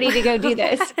I'm ready to go do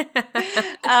this?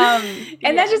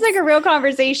 And that's just like a real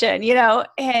conversation,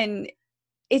 and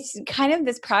it's kind of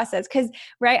this process because,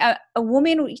 right, a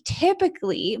woman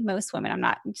typically, most women, I'm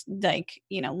not like,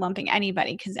 lumping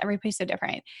anybody because everybody's so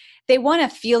different. They want to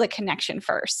feel the connection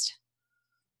first.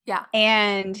 Yeah.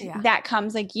 And that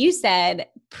comes, like you said,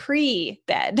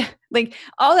 pre-bed. Like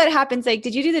all that happens, like,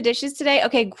 did you do the dishes today?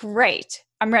 Okay, great.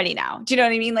 I'm ready now. Do you know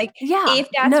what I mean? Like, if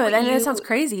that's I know it sounds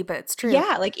crazy, but it's true.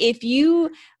 Yeah. Like if you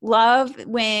love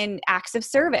when acts of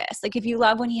service, like if you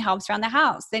love when he helps around the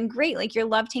house, then great. Like your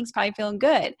love tank's probably feeling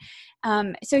good.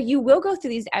 So you will go through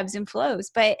these ebbs and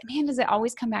flows, but man, does it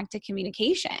always come back to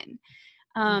communication.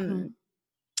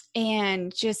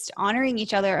 And just honoring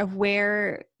each other of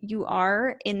where you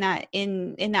are in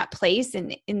that place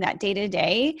and in that day to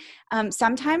day.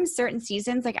 Sometimes certain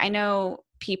seasons, like I know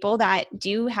people that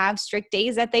do have strict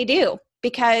days that they do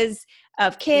because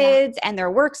of kids and their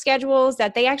work schedules,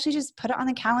 that they actually just put it on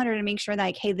the calendar to make sure that,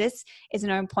 like, hey, this is an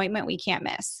appointment we can't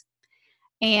miss.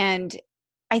 And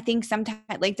I think sometimes,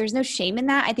 like, there's no shame in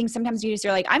that. I think sometimes you just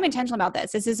are like, I'm intentional about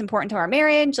this. This is important to our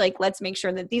marriage. Like, let's make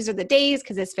sure that these are the days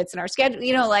because this fits in our schedule.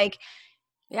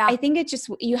 I think it's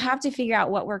just, you have to figure out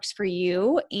what works for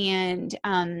you. And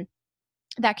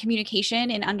that communication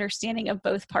and understanding of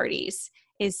both parties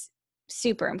is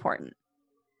super important.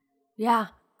 Yeah.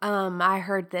 I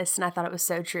heard this and I thought it was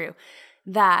so true,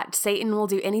 that Satan will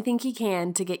do anything he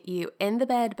can to get you in the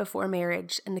bed before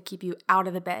marriage and to keep you out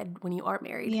of the bed when you are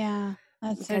married. Yeah.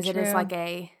 That's because so true.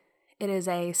 it is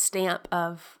a stamp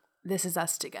of, this is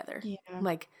us together. Yeah.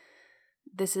 Like,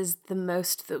 this is the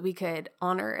most that we could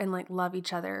honor and like love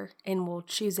each other, and we'll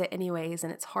choose it anyways.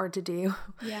 And it's hard to do.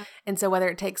 Yeah. And so whether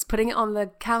it takes putting it on the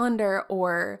calendar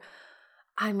or,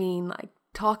 like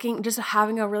talking, just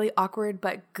having a really awkward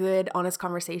but good, honest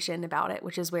conversation about it,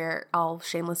 which is where I'll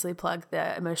shamelessly plug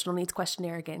the emotional needs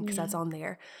questionnaire again, because that's on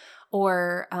there.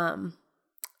 Or,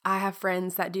 I have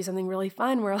friends that do something really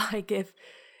fun where, like,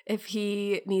 if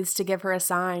he needs to give her a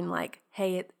sign like,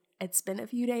 hey, it's been a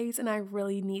few days and I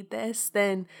really need this,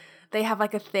 then they have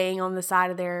like a thing on the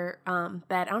side of their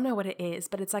bed. I don't know what it is,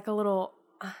 but it's like a little,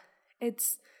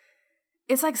 it's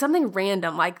like something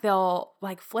random. Like they'll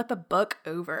like flip a book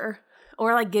over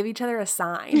or like give each other a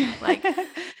sign like,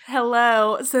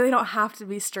 hello. So they don't have to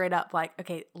be straight up like,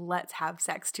 okay, let's have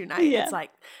sex tonight. Yeah. It's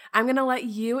like, I'm going to let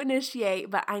you initiate,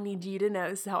 but I need you to know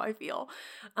this is how I feel.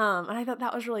 And I thought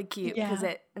that was really cute because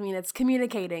it's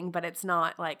communicating, but it's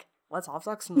not like, let's have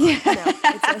sex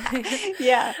tonight.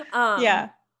 Yeah.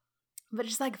 But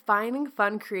just like finding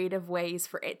fun, creative ways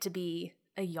for it to be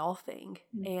a y'all thing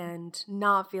and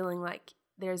not feeling like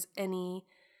there's any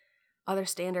other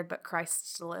standard but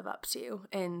Christ's to live up to.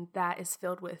 And that is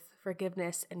filled with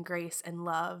forgiveness and grace and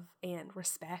love and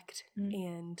respect.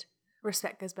 And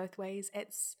respect goes both ways.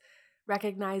 It's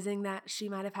recognizing that she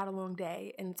might have had a long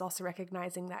day, and it's also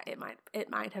recognizing that it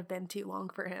might have been too long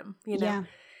for him, Yeah.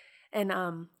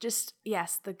 And just,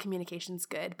 yes, the communication's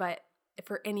good, but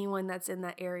for anyone that's in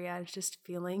that area is just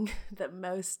feeling the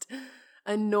most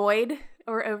annoyed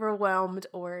or overwhelmed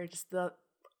or just the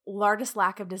largest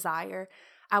lack of desire,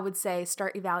 I would say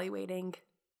start evaluating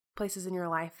places in your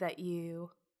life that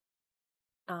you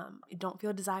don't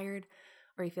feel desired,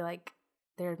 or you feel like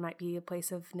there might be a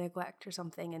place of neglect or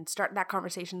something, and start that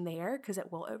conversation there because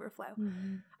it will overflow.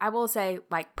 I will say,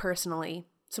 like, personally,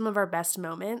 some of our best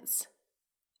moments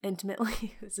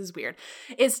intimately, this is weird,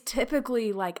 is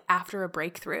typically like after a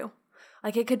breakthrough.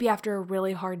 Like it could be after a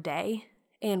really hard day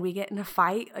and we get in a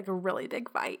fight, like a really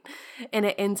big fight, and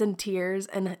it ends in tears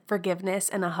and forgiveness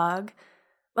and a hug.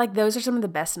 Like those are some of the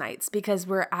best nights because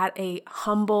we're at a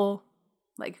humble,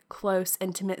 like close,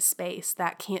 intimate space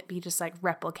that can't be just like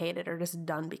replicated or just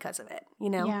done because of it,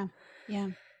 Yeah.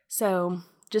 So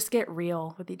just get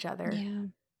real with each other. Yeah.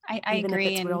 I agree.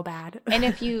 If it's real bad. And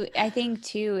I think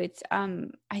too, it's,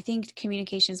 I think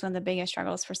communication is one of the biggest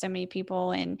struggles for so many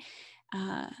people. And,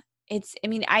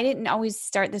 I didn't always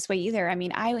start this way either.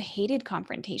 I hated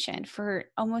confrontation for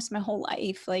almost my whole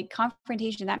life. Like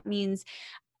confrontation, that means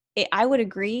I would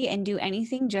agree and do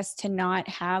anything just to not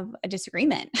have a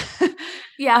disagreement.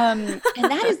 Yeah. And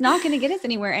that is not going to get us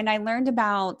anywhere. And I learned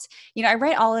about, I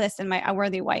write all of this in my A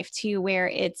Worthy Wife too, where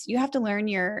it's, you have to learn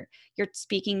your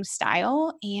speaking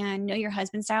style and know your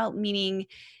husband's style, meaning,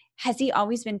 has he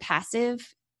always been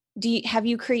passive? Have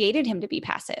you created him to be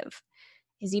passive?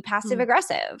 Is he passive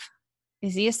aggressive?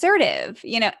 Is he assertive?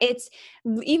 It's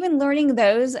even learning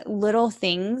those little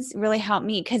things really help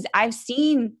me, because I've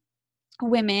seen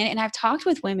women, and I've talked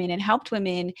with women and helped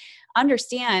women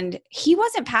understand he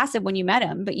wasn't passive when you met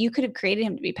him, but you could have created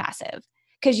him to be passive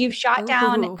because you've shot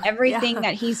down Ooh, everything yeah.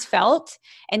 that he's felt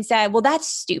and said, well, that's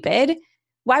stupid.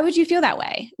 Why would you feel that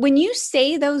way? When you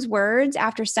say those words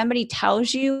after somebody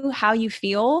tells you how you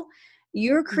feel,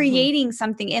 you're Mhm. creating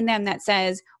something in them that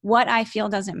says, what I feel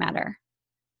doesn't matter.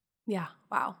 Yeah.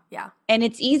 Wow. Yeah. And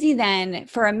it's easy then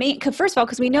for a man, first of all,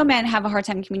 because we know men have a hard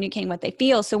time communicating what they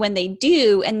feel. So when they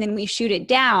do, and then we shoot it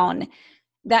down,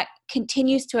 that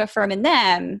continues to affirm in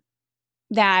them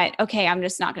that, okay, I'm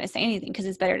just not going to say anything because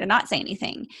it's better to not say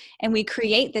anything. And we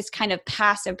create this kind of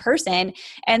passive person.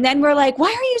 And then we're like, why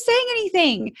are you saying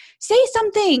anything? Say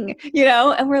something,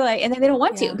 And we're like, and then they don't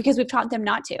want to Yeah. because we've taught them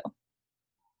not to.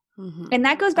 Mhm. And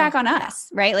that goes Oh, back on yeah. us,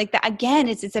 right? Like that, again,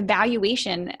 it's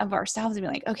evaluation of ourselves and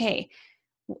be like, okay,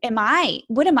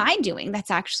 what am I doing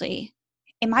that's actually,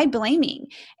 am I blaming?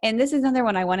 And this is another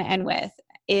one I want to end with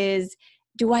is,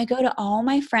 do I go to all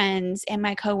my friends and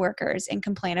my coworkers and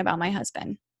complain about my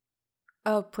husband?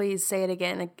 Oh, please say it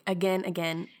again, again.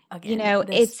 This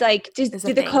It's like, is a do the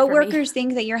thing for me. coworkers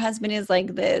think that your husband is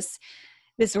like this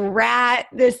rat,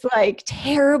 this like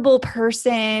terrible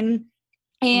person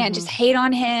and just Mhm. hate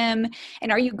on him?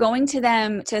 And are you going to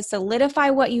them to solidify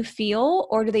what you feel,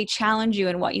 or do they challenge you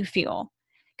in what you feel?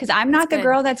 Because I'm That's not the good.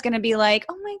 girl that's going to be like,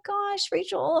 oh my gosh,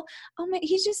 Rachel, oh my,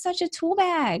 he's just such a tool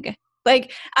bag.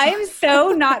 Like, I am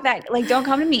so not that, like, don't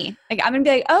come to me. Like, I'm going to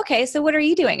be like, okay, so what are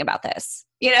you doing about this?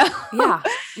 Yeah. And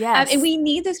Yes. we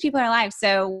need those people in our lives.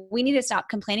 So we need to stop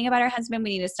complaining about our husband.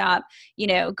 We need to stop,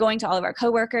 going to all of our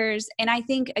coworkers. And I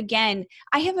think, again,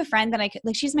 I have a friend that I could,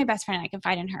 like, she's my best friend. I can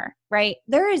confide in her, right?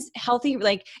 There is healthy,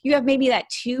 like, you have maybe that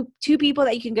two people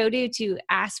that you can go to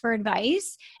ask for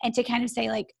advice and to kind of say,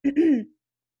 like,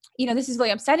 this is really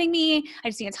upsetting me. I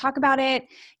just need to talk about it,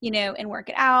 and work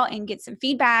it out and get some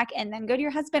feedback and then go to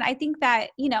your husband. I think that,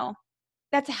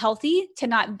 that's healthy to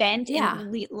not vent Yeah.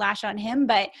 and lash on him,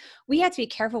 but we have to be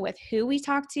careful with who we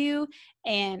talk to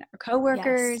and our Yes.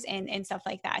 coworkers and stuff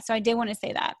like that. So I did want to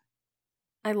say that.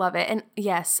 I love it. And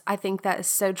yes, I think that is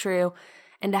so true.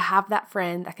 And to have that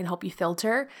friend that can help you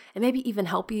filter and maybe even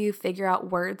help you figure out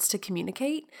words to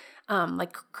communicate,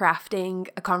 like crafting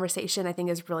a conversation, I think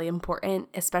is really important,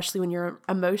 especially when you're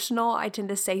emotional. I tend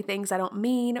to say things I don't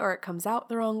mean or it comes out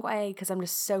the wrong way because I'm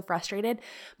just so frustrated.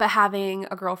 But having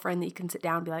a girlfriend that you can sit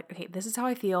down and be like, okay, this is how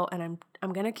I feel, and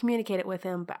I'm gonna communicate it with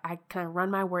him, but I kind of run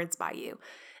my words by you.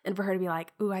 And for her to be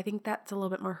like, ooh, I think that's a little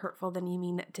bit more hurtful than you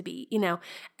mean it to be,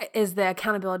 is the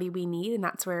accountability we need. And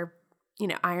that's where,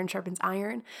 iron sharpens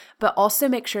iron. But also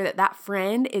make sure that that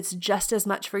friend is just as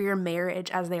much for your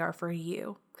marriage as they are for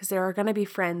you. Because there are going to be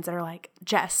friends that are like,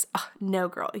 Jess, no,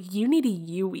 girl, you need a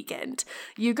you weekend.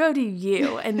 You go to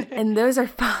you. And those are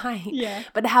fine. Yeah.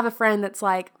 But to have a friend that's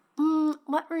like,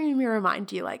 let me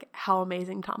remind you, like, how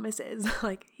amazing Thomas is.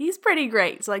 Like, he's pretty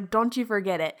great. So, like, don't you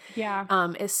forget it. Yeah.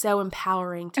 Is so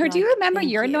empowering to Or be do you like, remember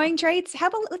thank your you. annoying traits?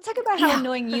 Let's talk about how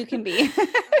annoying you can be.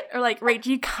 Or like, Rach,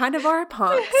 you kind of are a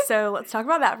punk. So let's talk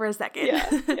about that for a second. Yeah.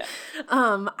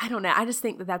 I don't know. I just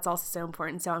think that that's also so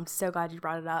important. So I'm so glad you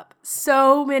brought it up.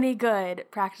 So many good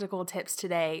practical tips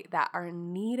today that are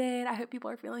needed. I hope people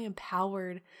are feeling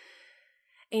empowered.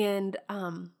 And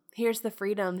here's the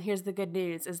freedom. Here's the good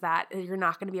news is that you're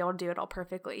not going to be able to do it all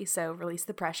perfectly. So release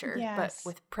the pressure. Yes. But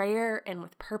with prayer and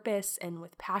with purpose and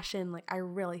with passion, like I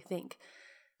really think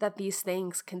that these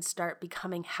things can start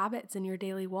becoming habits in your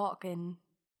daily walk and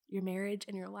your marriage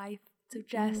and your life. So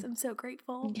Jess, I'm so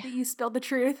grateful that you spilled the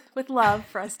truth with love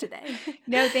for us today.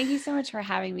 No, thank you so much for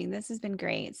having me. This has been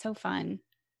great. So fun.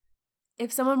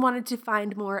 If someone wanted to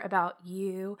find more about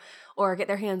you or get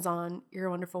their hands on your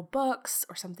wonderful books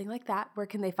or something like that, where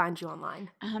can they find you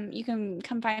online? You can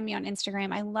come find me on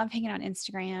Instagram. I love hanging on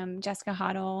Instagram, Jessica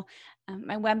Hoddle.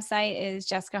 My website is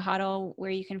Jessica Hoddle, where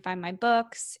you can find my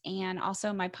books and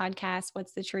also my podcast,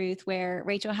 What's the Truth, where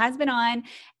Rachel has been on,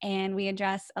 and we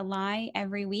address a lie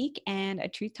every week and a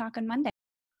truth talk on Monday.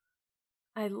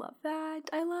 I love that.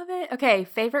 I love it. Okay,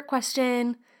 favorite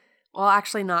question. Well,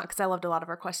 actually not, because I loved a lot of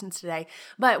our questions today.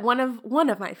 But one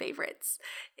of my favorites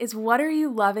is, what are you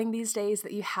loving these days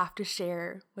that you have to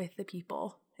share with the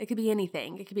people? It could be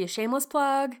anything. It could be a shameless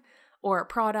plug or a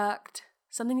product,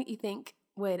 something that you think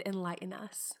would enlighten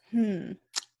us.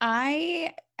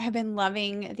 I have been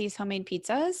loving these homemade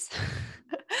pizzas.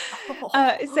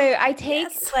 Oh, So I take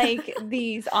yes. like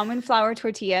these almond flour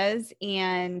tortillas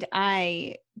and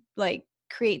I like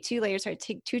create 2 layers. So I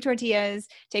take 2 tortillas,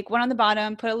 take one on the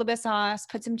bottom, put a little bit of sauce,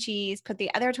 put some cheese, put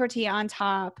the other tortilla on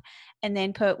top, and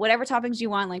then put whatever toppings you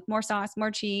want, like more sauce,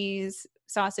 more cheese,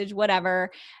 sausage, whatever.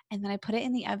 And then I put it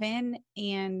in the oven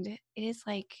and it is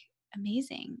like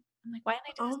amazing. I'm like, why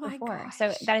didn't I do this before? Gosh.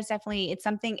 So that is definitely, it's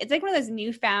something, it's like one of those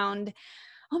newfound,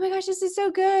 oh my gosh, this is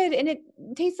so good. And it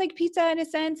tastes like pizza in a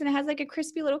sense, and it has like a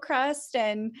crispy little crust,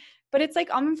 but it's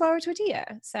like almond flour tortilla.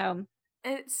 So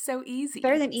it's so easy. It's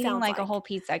better than eating like a whole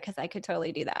pizza, because I could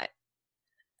totally do that.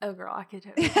 Oh girl, I could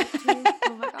totally do that too.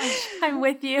 Oh my gosh, I'm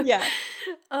with you. Yeah.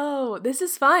 Oh, this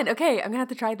is fun. Okay, I'm gonna have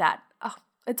to try that. Oh,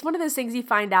 it's one of those things you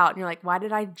find out and you're like, why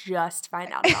did I just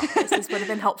find out about this? This would have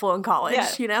been helpful in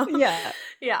college, you know? Yeah.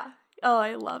 Yeah. Oh,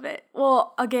 I love it.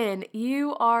 Well, again,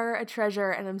 you are a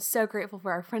treasure, and I'm so grateful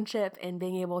for our friendship and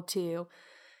being able to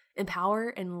empower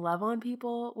and love on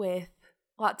people with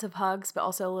lots of hugs, but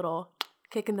also a little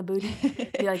kick in the booty.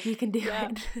 Be like, you can do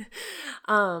it.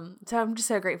 So I'm just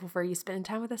so grateful for you spending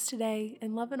time with us today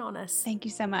and loving on us. Thank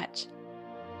you so much.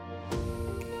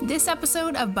 This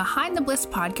episode of Behind the Bliss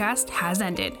podcast has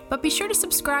ended, but be sure to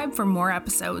subscribe for more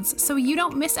episodes so you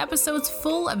don't miss episodes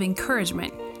full of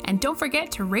encouragement. And don't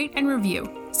forget to rate and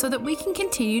review so that we can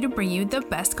continue to bring you the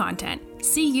best content.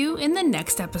 See you in the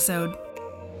next episode.